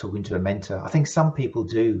sometimes just talking to a mentor, I think some people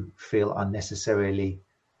do feel unnecessarily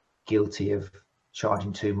guilty of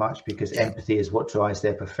charging too much, because empathy is what drives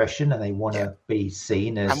their profession, and they want to be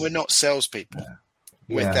seen as. And we're not salespeople.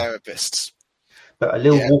 We're therapists. But a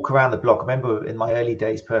little walk around the block. I remember in my early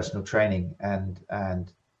days personal training,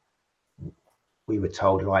 and we were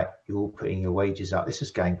told, right, you're all putting your wages up. This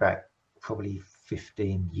was going back probably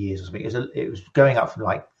 15 years or something. It was going up from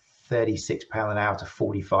like £36 an hour to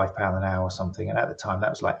 £45 an hour or something. And at the time, that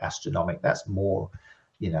was like astronomical. That's more,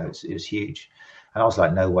 you know, it was huge. And I was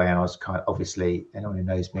like, no way. And I was kind of, obviously, anyone who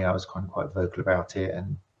knows me, I was kind of quite vocal about it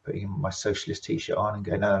and putting my socialist t-shirt on and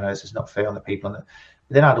going, no, this is not fair on the people. But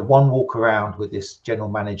then I had one walk around with this general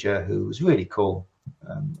manager who was really cool,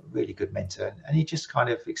 really good mentor. And he just kind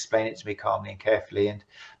of explained it to me calmly and carefully and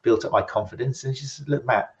built up my confidence. And he just said, look,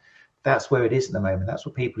 Matt, that's where it is at the moment. That's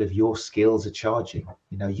what people of your skills are charging.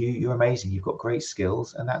 You know, you're amazing. You've got great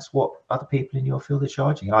skills. And that's what other people in your field are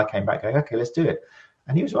charging. And I came back going, okay, let's do it.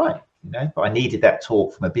 And he was right. But I needed that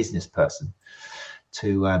talk from a business person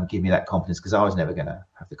to give me that confidence, because I was never going to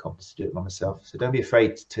have the confidence to do it by myself. So don't be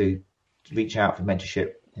afraid to reach out for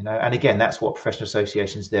mentorship. And again, that's what professional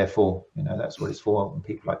associations there for. That's what it's for. And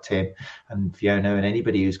people like Tim and Fiona and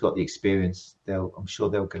anybody who's got the experience, I'm sure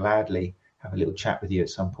they'll gladly have a little chat with you at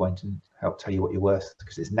some point and help tell you what you're worth,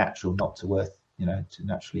 because it's natural not to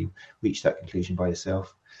naturally reach that conclusion by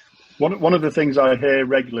yourself. One of the things I hear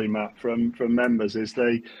regularly, Matt, from members is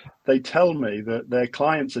they tell me that their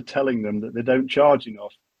clients are telling them that they don't charge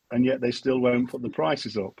enough, and yet they still won't put the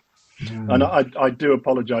prices up. And I do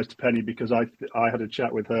apologise to Penny, because I had a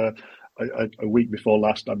chat with her a week before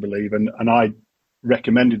last, I believe, and I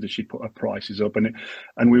recommended that she put her prices up,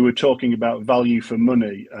 and we were talking about value for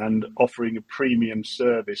money and offering a premium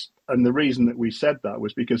service. And the reason that we said that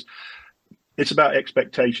was because it's about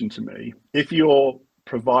expectation to me. If you're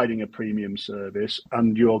providing a premium service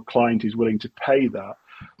and your client is willing to pay that,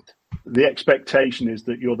 the expectation is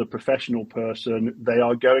that you're the professional person. They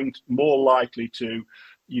are going more likely to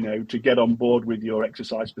get on board with your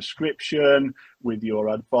exercise prescription, with your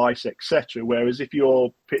advice, etc. Whereas if you're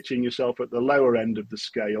pitching yourself at the lower end of the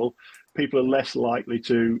scale, people are less likely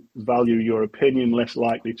to value your opinion, less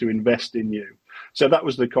likely to invest in you. So that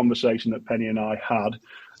was the conversation that Penny and I had.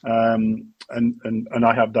 And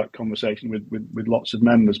I have that conversation with lots of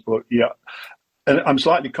members. But yeah, and I'm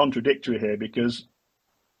slightly contradictory here, because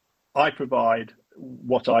I provide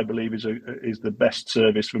what I believe is the best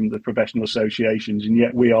service from the professional associations, and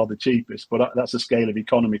yet we are the cheapest. But that's a scale of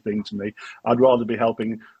economy thing to me. I'd rather be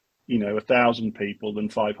helping 1,000 people than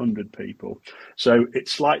 500 people. So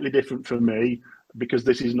it's slightly different for me, because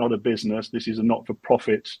this is not a business. This is a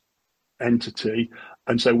not-for-profit entity.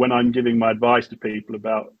 And so when I'm giving my advice to people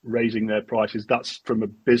about raising their prices, that's from a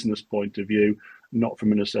business point of view, not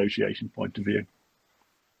from an association point of view.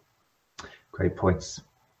 Great points.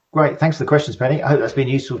 Great. Thanks for the questions, Penny. I hope that's been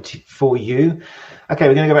useful for you. Okay,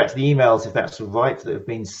 we're going to go back to the emails, if that's all right, that have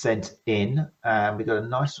been sent in. We've got a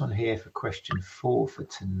nice one here for question 4 for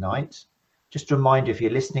tonight. Just a reminder, if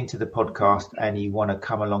you're listening to the podcast and you want to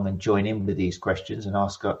come along and join in with these questions and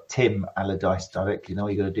ask Tim Allardyce directly,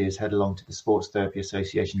 all you got to do is head along to the Sports Therapy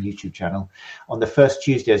Association YouTube channel on the first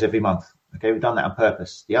Tuesdays every month. Okay, we've done that on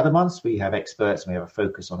purpose. The other months we have experts and we have a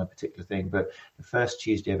focus on a particular thing, but the first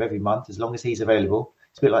Tuesday of every month, as long as he's available,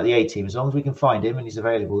 it's a bit like the A-team. As long as we can find him and he's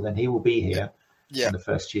available, then he will be here on the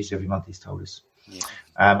first Tuesday every month, he's told us. Yeah.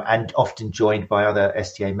 And often joined by other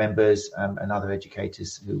STA members and other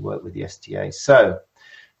educators who work with the STA. So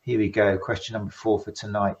here we go. Question number 4 for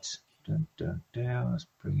tonight. Let's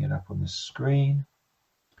bring it up on the screen.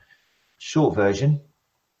 Short version: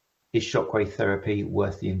 is shockwave therapy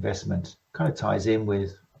worth the investment? Kind of ties in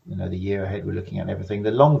with the year ahead we're looking at and everything.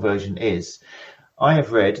 The long version is, I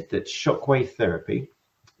have read that shockwave therapy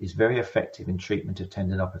is very effective in treatment of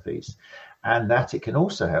tendinopathies, and that it can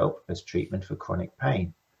also help as treatment for chronic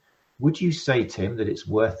pain. Would you say, Tim, that it's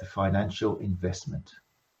worth the financial investment?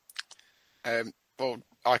 Well,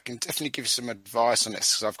 I can definitely give you some advice on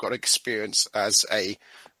this, because I've got experience as a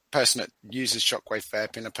person that uses shockwave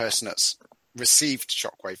therapy and a person that's received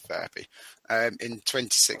shockwave therapy. In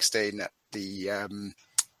 2016 at the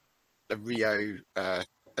Rio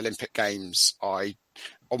Olympic Games,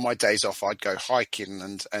 on my days off, I'd go hiking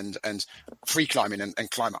and free climbing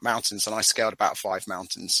and climb up mountains. And I scaled about 5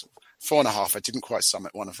 mountains, 4.5. I didn't quite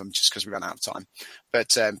summit one of them just because we ran out of time.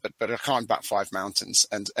 But I climbed back 5 mountains.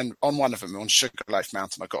 And on one of them, on Sugarloaf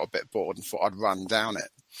Mountain, I got a bit bored and thought I'd run down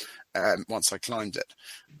it once I climbed it.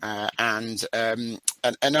 And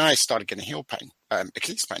I started getting heel pain,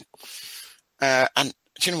 Achilles pain. And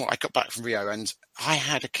do you know what? I got back from Rio and I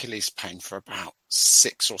had Achilles pain for about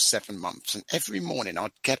 6 or 7 months. And every morning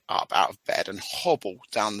I'd get up out of bed and hobble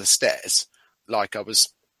down the stairs like I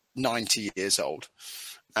was 90 years old.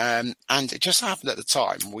 And it just happened at the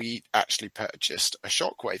time we actually purchased a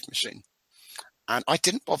shockwave machine. And I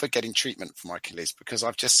didn't bother getting treatment for my Achilles because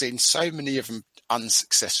I've just seen so many of them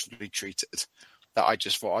unsuccessfully treated that I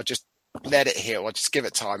just thought I'd just let it heal. I'd just give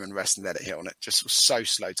it time and rest and let it heal. And it just was so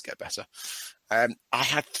slow to get better. I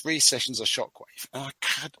had 3 sessions of shockwave and I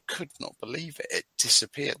could not believe it. It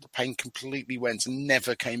disappeared. The pain completely went and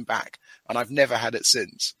never came back. And I've never had it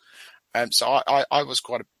since. So I was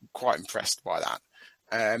quite impressed by that.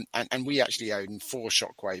 And we actually own 4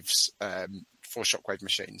 shockwave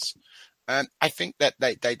machines. I think that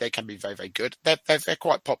they can be very, very good. They're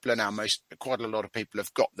quite popular now. Quite a lot of people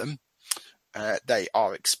have got them. They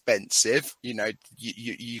are expensive.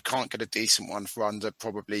 You can't get a decent one for under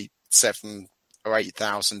probably £7,000 or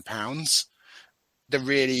 £8,000. The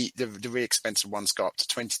really expensive ones go up to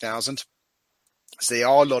 20,000. So they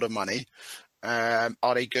are a lot of money.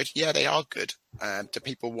 Are they good? Yeah, they are good. Do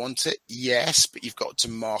people want it? Yes, but you've got to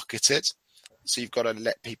market it. So you've got to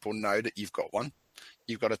let people know that you've got one.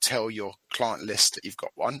 You've got to tell your client list that you've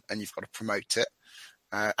got one, and you've got to promote it.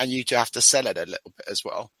 And you do have to sell it a little bit as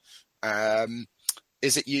well.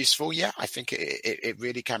 Is it useful? Yeah, I think it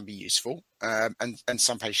really can be useful. And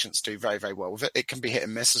some patients do very, very well with it. It can be hit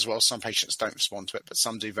and miss as well. Some patients don't respond to it, but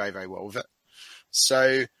some do very, very well with it.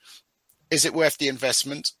 So is it worth the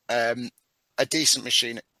investment? A decent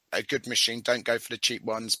machine, a good machine, don't go for the cheap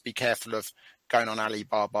ones. Be careful of going on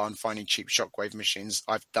Alibaba and finding cheap shockwave machines.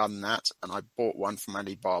 I've done that, and I bought one from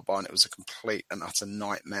Alibaba, and it was a complete and utter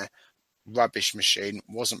nightmare. Rubbish machine,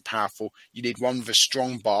 wasn't powerful. You need one with a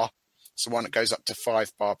strong bar, so one that goes up to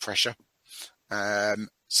 5 bar pressure. One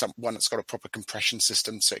that's got a proper compression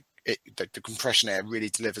system, so the compression air really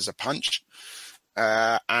delivers a punch.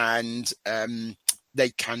 And they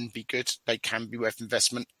can be good. They can be worth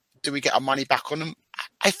investment. Do we get our money back on them?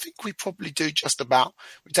 I think we probably do, just about.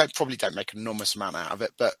 We probably don't make an enormous amount out of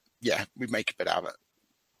it, but yeah, we make a bit out of it.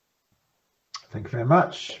 Thank you very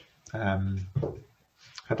much.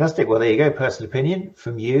 Fantastic. Well, there you go. Personal opinion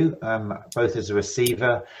from you, both as a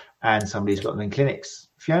receiver and somebody who's got them in clinics.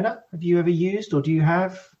 Fiona, have you ever used, or do you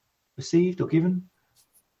have received or given?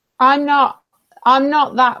 I'm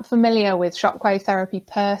not that familiar with shockwave therapy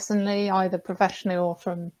personally, either professionally or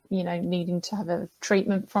from, needing to have a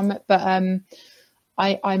treatment from it. But I'm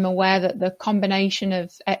aware that the combination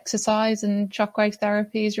of exercise and shockwave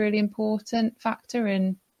therapy is a really important factor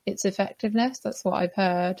in its effectiveness. That's what I've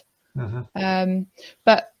heard. Mm-hmm.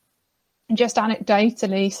 But just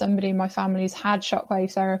anecdotally, somebody in my family's had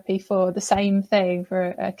shockwave therapy for the same thing,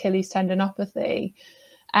 for Achilles tendinopathy,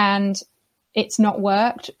 and it's not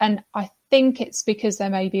worked. And I think it's because there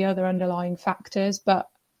may be other underlying factors, but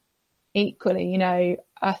equally,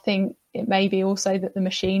 I think it may be also that the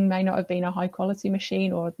machine may not have been a high quality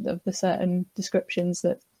machine, or of the certain descriptions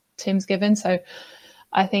that Tim's given. So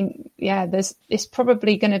I think, it's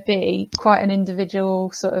probably going to be quite an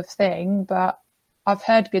individual sort of thing, but I've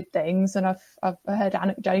heard good things, and I've heard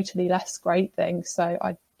anecdotally less great things. So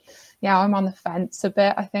I'm on the fence a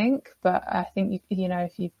bit, I think, but I think,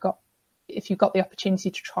 if you've got the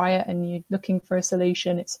opportunity to try it and you're looking for a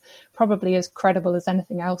solution, it's probably as credible as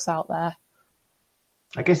anything else out there.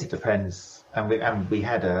 I guess it depends. And we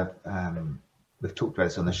had we've talked about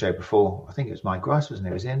this on the show before. I think it was Mike Grice, wasn't it?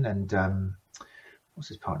 He was in, and what's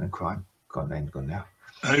his partner in crime? Name's gone now.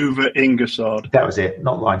 Over Ingersoll. That was it.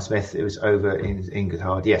 Not Ryan Smith. It was Over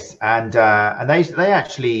Ingersoll. Yes. And they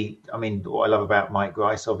actually, what I love about Mike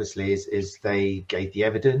Grice, obviously, is they gave the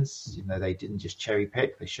evidence. They didn't just cherry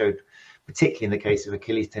pick. They showed, particularly in the case of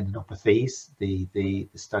Achilles tendinopathies, the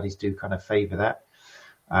studies do kind of favour that.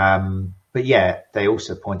 But yeah, they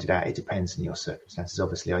also pointed out it depends on your circumstances.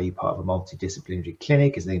 Obviously, are you part of a multidisciplinary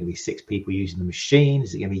clinic? Is there going to be 6 people using the machine?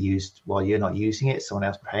 Is it going to be used while you're not using it? Someone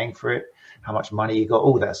else paying for it? How much money you got?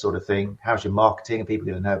 All that sort of thing. How's your marketing? Are people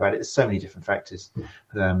going to know about it? There's so many different factors.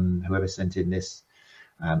 Whoever sent in this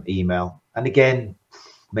email, and again,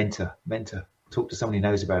 mentor. Talk to someone who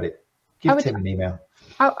knows about it. Give Tim an email.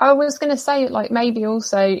 I was going to say, maybe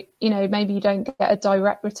also, maybe you don't get a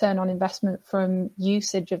direct return on investment from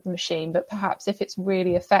usage of the machine, but perhaps if it's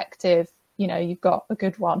really effective, you've got a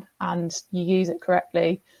good one and you use it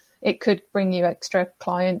correctly, it could bring you extra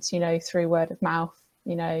clients, through word of mouth,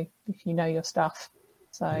 if you know your stuff.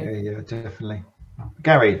 So yeah, definitely.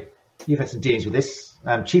 Gary, you've had some dealings with this.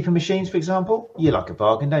 Cheaper machines, for example, you like a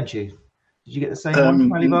bargain, don't you? Did you get the same one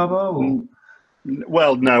from Alibaba? Or?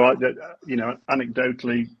 Well, no,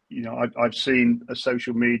 anecdotally, I've seen a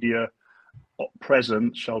social media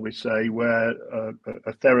presence, shall we say, where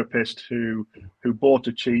a therapist who bought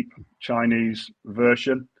a cheap Chinese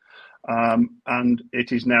version, and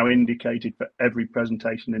it is now indicated for every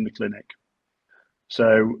presentation in the clinic.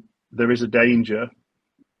 So there is a danger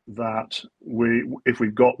that if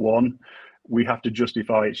we've got one, we have to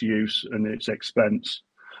justify its use and its expense.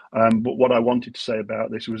 But what I wanted to say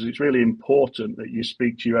about this was it's really important that you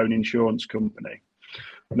speak to your own insurance company.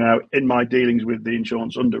 Now, in my dealings with the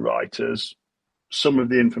insurance underwriters, some of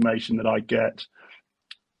the information that I get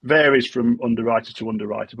varies from underwriter to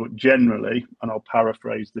underwriter, but generally, and I'll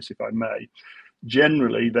paraphrase this if I may,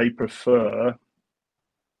 generally they prefer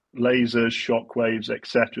lasers, shockwaves,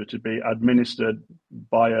 etc., to be administered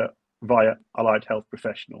via allied health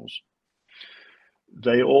professionals.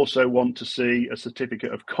 They also want to see a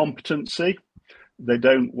certificate of competency. They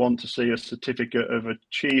don't want to see a certificate of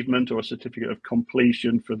achievement or a certificate of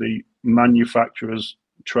completion for the manufacturer's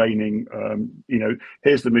training.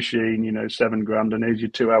 Here's the machine, $7,000, and here's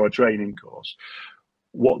your 2-hour training course.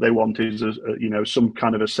 What they want is, some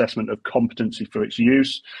kind of assessment of competency for its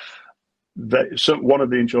use. One of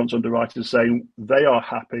the insurance underwriters saying they are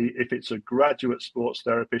happy if it's a graduate sports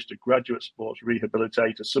therapist, a graduate sports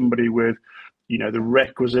rehabilitator, somebody with, the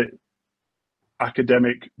requisite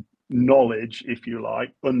academic knowledge, if you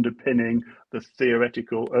like, underpinning the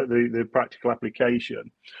theoretical, the practical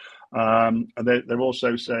application. And they're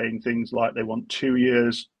also saying things like they want 2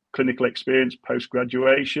 years clinical experience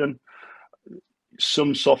post-graduation.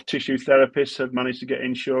 Some soft tissue therapists have managed to get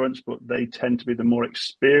insurance, but they tend to be the more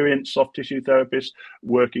experienced soft tissue therapists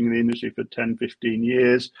working in the industry for 10, 15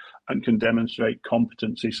 years and can demonstrate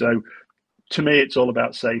competency. So to me, it's all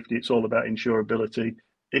about safety. It's all about insurability.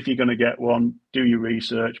 If you're going to get one, do your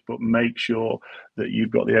research, but make sure that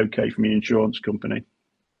you've got the okay from your insurance company.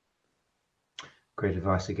 Great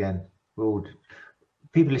advice again.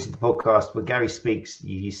 People listen to the podcast, when Gary speaks,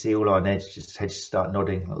 you see all our heads just start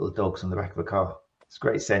nodding like little dogs on the back of a car. It's a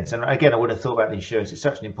great sense. And again, I would have thought about the insurance. It's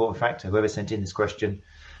such an important factor. Whoever sent in this question,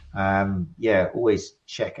 always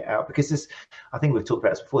check it out, because I think we've talked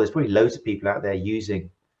about this before. There's probably loads of people out there using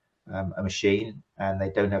a machine and they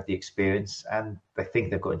don't have the experience and they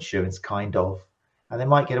think they've got insurance, kind of, and they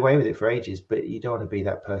might get away with it for ages, but you don't want to be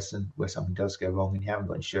that person where something does go wrong and you haven't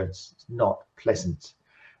got insurance. It's not pleasant.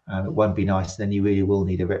 It won't be nice. Then you really will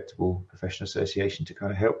need a reputable professional association to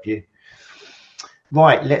kind of help you.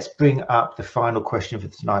 Right, let's bring up the final question for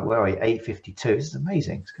tonight. Where are we? 8:52. This is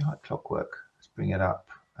amazing. It's kind of like clockwork. Let's bring it up.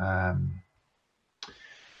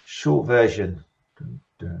 Short version.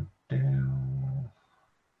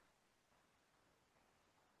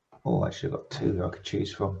 Oh, actually, I've got two I could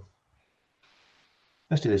choose from.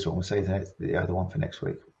 Let's do this one. We'll save the other one for next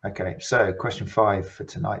week. Okay, so question 5 for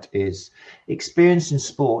tonight is experience in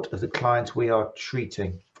sport of the client we are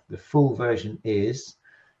treating. The full version is,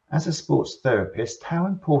 as a sports therapist, how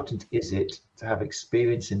important is it to have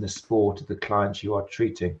experience in the sport of the clients you are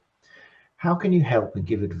treating? How can you help and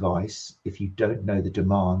give advice if you don't know the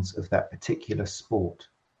demands of that particular sport?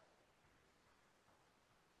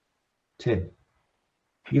 Tim,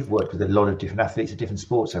 you've worked with a lot of different athletes of different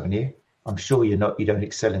sports, haven't you? I'm sure you don't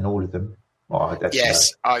excel in all of them.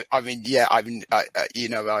 Yes, I was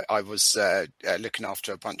looking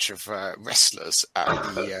after a bunch of wrestlers at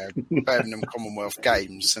the Birmingham Commonwealth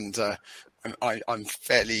Games, and I'm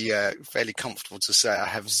fairly comfortable to say I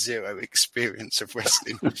have zero experience of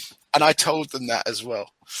wrestling, and I told them that as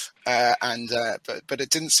well. But it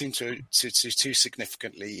didn't seem to too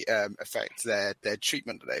significantly affect their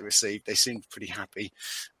treatment that they received. They seemed pretty happy.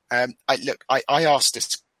 I asked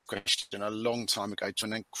this question a long time ago to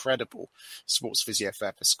an incredible sports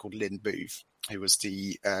physiotherapist called Lynn Booth, who was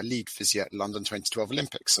the lead physio at London 2012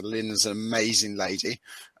 Olympics. So Lynn is an amazing lady,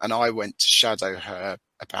 and I went to shadow her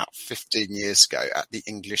about 15 years ago at the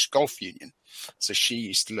English Golf Union. So she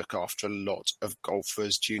used to look after a lot of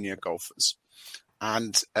golfers, junior golfers.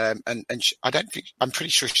 And she, I'm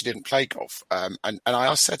pretty sure she didn't play golf. And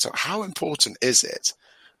I said to her, how important is it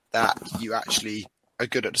that you actually are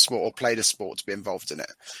good at the sport or play the sport to be involved in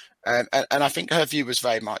it? And I think her view was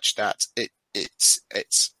very much that it's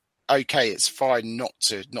okay, it's fine not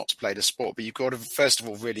to play the sport, but you've got to first of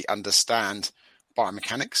all really understand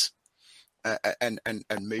biomechanics and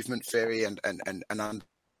movement theory and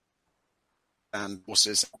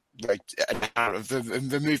forces and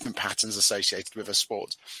the movement patterns associated with a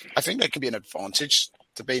sport. I think there can be an advantage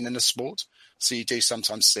to being in a sport. So you do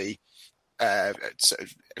sometimes see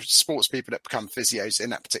sports people that become physios in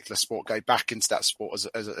that particular sport go back into that sport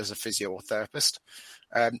as a physio or therapist.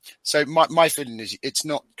 So my feeling is it's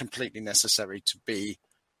not completely necessary to be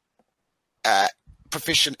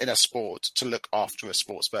proficient in a sport to look after a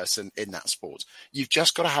sports person in that sport. You've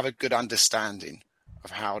just got to have a good understanding of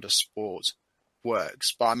how the sport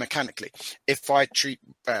works biomechanically. If I treat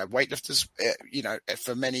weightlifters,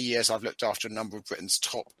 for many years I've looked after a number of Britain's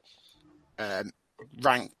top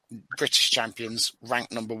ranked British champions,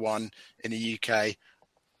 ranked number 1 in the UK,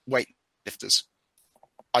 weightlifters.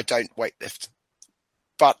 I don't weightlift,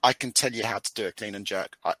 but I can tell you how to do a clean and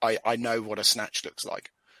jerk. I know what a snatch looks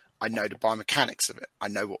like. I know the biomechanics of it. I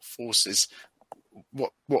know what forces,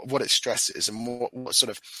 what it stresses, and what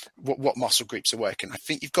muscle groups are working. I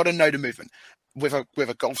think you've got to know the movement. With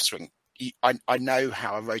a golf swing, I know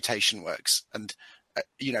how a rotation works, and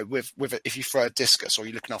if you throw a discus or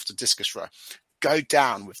you're looking after a discus thrower, go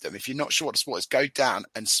down with them. If you're not sure what the sport is, go down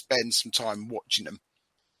and spend some time watching them.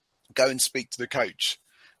 Go and speak to the coach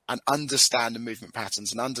and understand the movement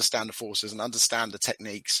patterns and understand the forces and understand the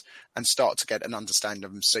techniques and start to get an understanding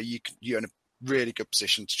of them, so you're in a really good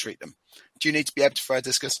position to treat them. Do you need to be able to throw a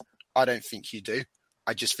discus? I don't think you do.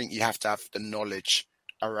 I just think you have to have the knowledge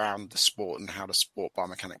around the sport and how the sport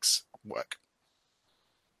biomechanics work.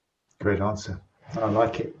 Great answer. I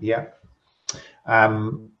like it. Yeah.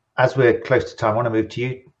 As we're close to time, I want to move to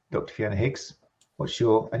you, Dr. Fiona Higgs. What's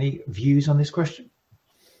any views on this question?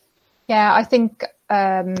 Yeah, I think,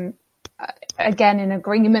 again, in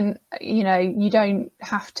agreement, you don't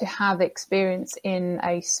have to have experience in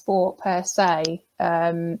a sport per se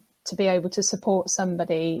to be able to support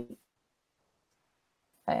somebody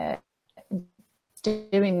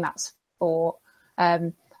doing that sport.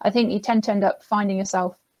 I think you tend to end up finding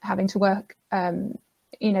yourself having to work, to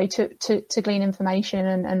glean information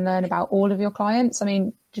and learn about all of your clients. I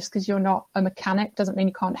mean, just because you're not a mechanic doesn't mean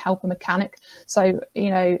you can't help a mechanic. So,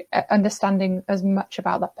 understanding as much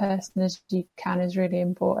about that person as you can is really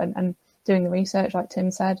important, and doing the research, like Tim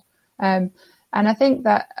said. And I think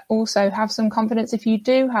that also have some confidence. If you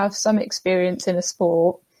do have some experience in a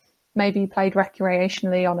sport, maybe you played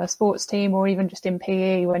recreationally on a sports team or even just in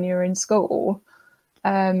PE when you were in school,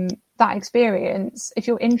 that experience, if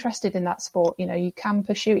you're interested in that sport, you can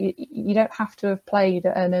pursue it. You don't have to have played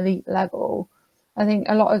at an elite level. I think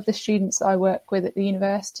a lot of the students that I work with at the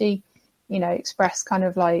university, express kind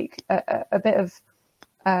of like a bit of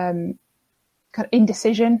kind of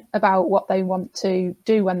indecision about what they want to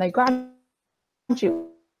do when they graduate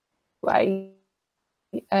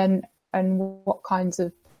and what kinds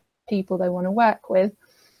of people they want to work with.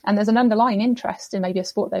 And there's an underlying interest in maybe a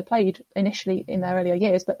sport they played initially in their earlier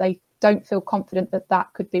years, but they don't feel confident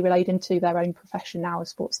that could be relayed into their own profession now as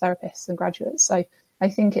sports therapists and graduates. So I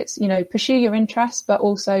think it's, pursue your interests, but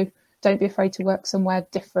also don't be afraid to work somewhere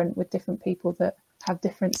different with different people that have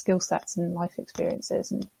different skill sets and life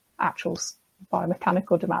experiences and actual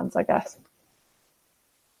biomechanical demands, I guess.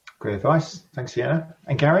 Great advice. Thanks, Fiona.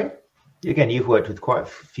 And Gary, again, you've worked with quite a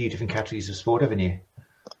few different categories of sport, haven't you?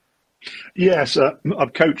 Yes,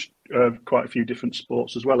 I've coached quite a few different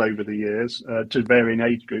sports as well over the years, to varying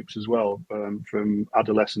age groups as well, from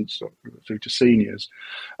adolescents through to seniors.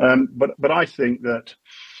 But I think that,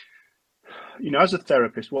 as a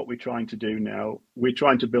therapist, what we're trying to do now, we're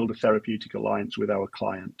trying to build a therapeutic alliance with our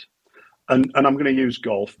client. And I'm going to use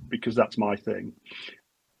golf because that's my thing.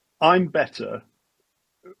 I'm better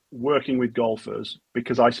working with golfers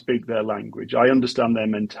because I speak their language. I understand their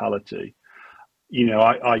mentality.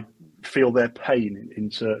 I feel their pain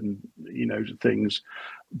in certain, things.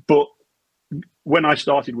 But when I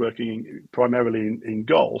started working primarily in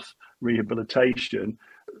golf rehabilitation,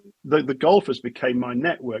 the golfers became my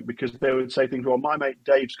network because they would say things, well, my mate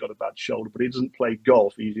Dave's got a bad shoulder, but he doesn't play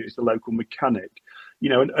golf. He's the local mechanic.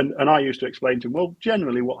 And I used to explain to him, well,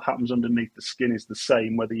 generally what happens underneath the skin is the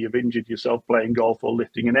same, whether you've injured yourself playing golf or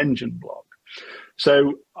lifting an engine block.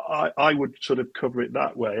 So I would sort of cover it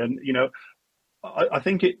that way. And, I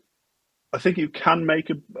think you can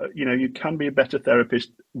you can be a better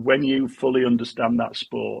therapist when you fully understand that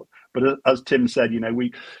sport. But as Tim said,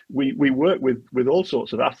 we work with all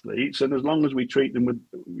sorts of athletes, and as long as we treat them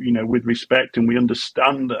with respect and we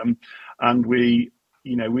understand them, and we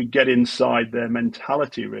get inside their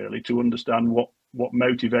mentality really to understand what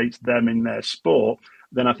motivates them in their sport,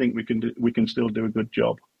 then I think we can still do a good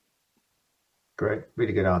job. Great,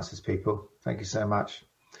 really good answers, people. Thank you so much.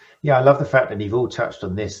 Yeah, I love the fact that you've all touched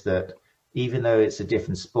on this, that even though it's a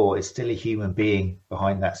different sport, it's still a human being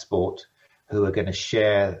behind that sport who are going to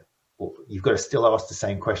share. You've got to still ask the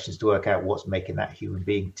same questions to work out what's making that human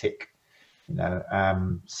being tick.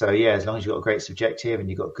 So yeah, as long as you've got a great subjective and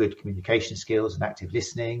you've got good communication skills and active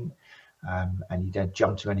listening, and you don't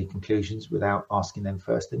jump to any conclusions without asking them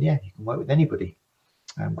first, then yeah, you can work with anybody.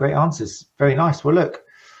 Great answers. Very nice. Well, look,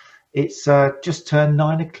 it's just turned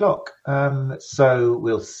 9 o'clock. So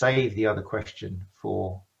we'll save the other question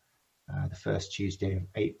for the first Tuesday of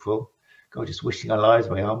April. God, just wishing our lives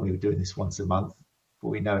away, aren't we? We're doing this once a month.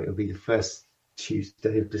 Before we know it, it'll be the first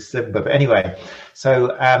Tuesday of December. But anyway,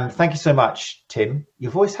 so thank you so much, Tim.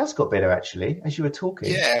 Your voice has got better, actually, as you were talking.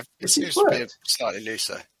 Yeah, it seems to be slightly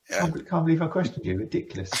looser. Yeah. Can't believe I questioned you.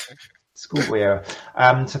 Ridiculous. Schoolboy error.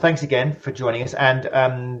 So thanks again for joining us.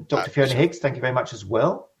 And Dr. Fiona Higgs, thank you very much as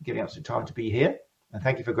well, giving up some time to be here. And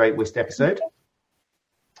thank you for a great WIST episode.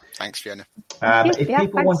 Thanks, Fiona. If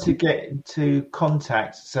people want to get into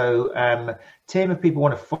contact, so Tim, if people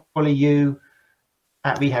want to follow you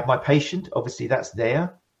at Rehab My Patient, obviously that's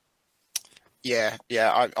there. Yeah,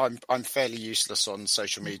 I'm fairly useless on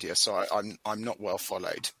social media, so I'm not well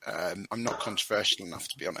followed. I'm not controversial enough,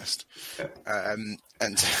 to be honest.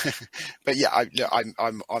 But yeah,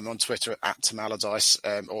 I'm on Twitter at Tim Allardyce,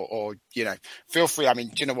 or feel free. I mean,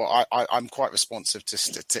 do you know what? I'm quite responsive to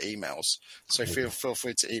emails, so feel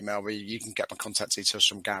free to email me. You can get my contact details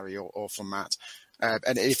from Gary or from Matt.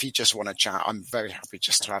 And if you just want to chat, I'm very happy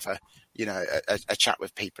just to have a chat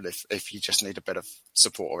with people if you just need a bit of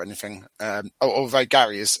support or anything. Although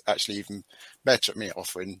Gary is actually even better at me at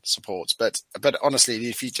offering support. But honestly,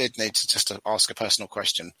 if you did need to just ask a personal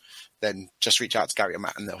question, then just reach out to Gary or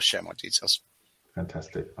Matt and they'll share my details.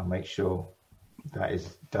 Fantastic. I'll make sure that is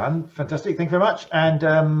done. Fantastic. Thank you very much.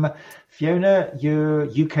 And Fiona, you're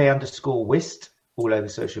UK_Whist all over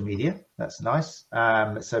social media. That's nice.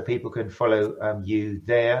 So people can follow you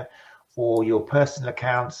there, or your personal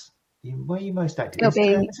accounts. Where are you most active?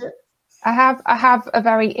 Instagram, is it? I have a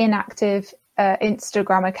very inactive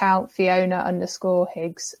Instagram account,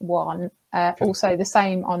 Fiona_Higgs1. Also the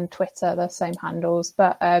same on Twitter, the same handles.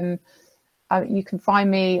 But you can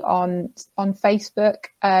find me on Facebook.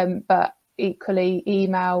 But equally,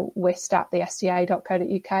 email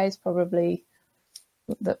whist@thesta.co.uk is probably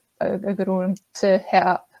a good one to hit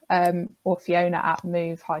up, or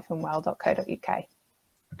fiona@move-well.co.uk.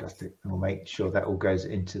 Fantastic. And we'll make sure that all goes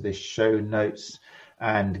into the show notes.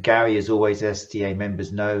 And Gary, as always, STA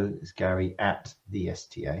members know, is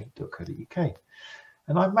Gary@thesta.co.uk.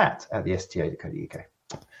 And I'm Matt at thesta.co.uk.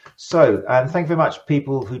 So thank you very much,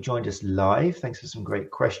 people who joined us live. Thanks for some great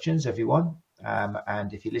questions, everyone.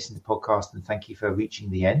 And if you listen to the podcast, then thank you for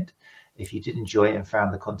reaching the end. If you did enjoy it and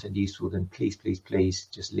found the content useful, then please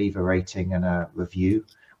just leave a rating and a review,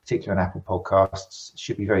 particularly on Apple Podcasts. It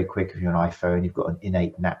should be very quick if you're on iPhone. You've got an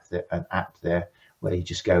innate an app there where you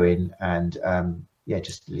just go in and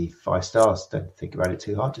just leave 5 stars. Don't think about it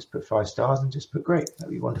too hard. Just put 5 stars and just put great.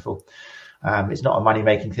 That'd be wonderful. It's not a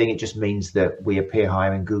money-making thing. It just means that we appear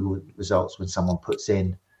higher in Google results when someone puts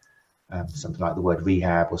in something like the word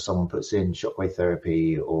rehab, or someone puts in shockwave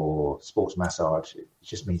therapy or sports massage. It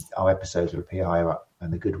just means our episodes will appear higher up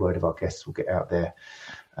and the good word of our guests will get out there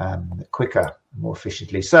quicker, more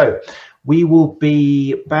efficiently. So we will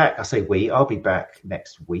be back. I'll be back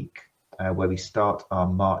next week where we start our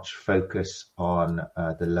March focus on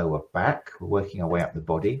the lower back. We're working our way up the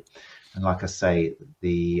body. And like I say,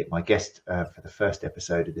 my guest for the first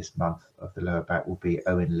episode of this month of the lower back will be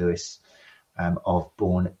Owen Lewis of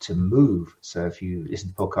Born to Move. So if you listen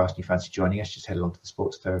to the podcast and you fancy joining us, just head along to the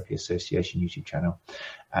Sports Therapy Association YouTube channel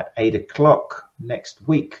at 8 o'clock next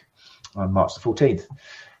week on March the 14th.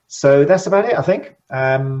 So that's about it, I think.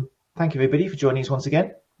 Thank you, everybody, for joining us once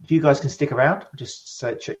again. If you guys can stick around, just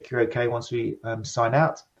check you're okay once we sign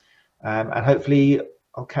out. And hopefully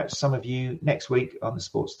I'll catch some of you next week on the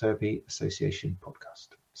Sports Therapy Association podcast.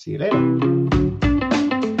 See you later.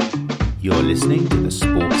 You're listening to the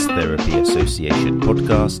Sports Therapy Association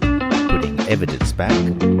podcast, putting evidence back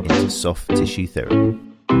into soft tissue therapy.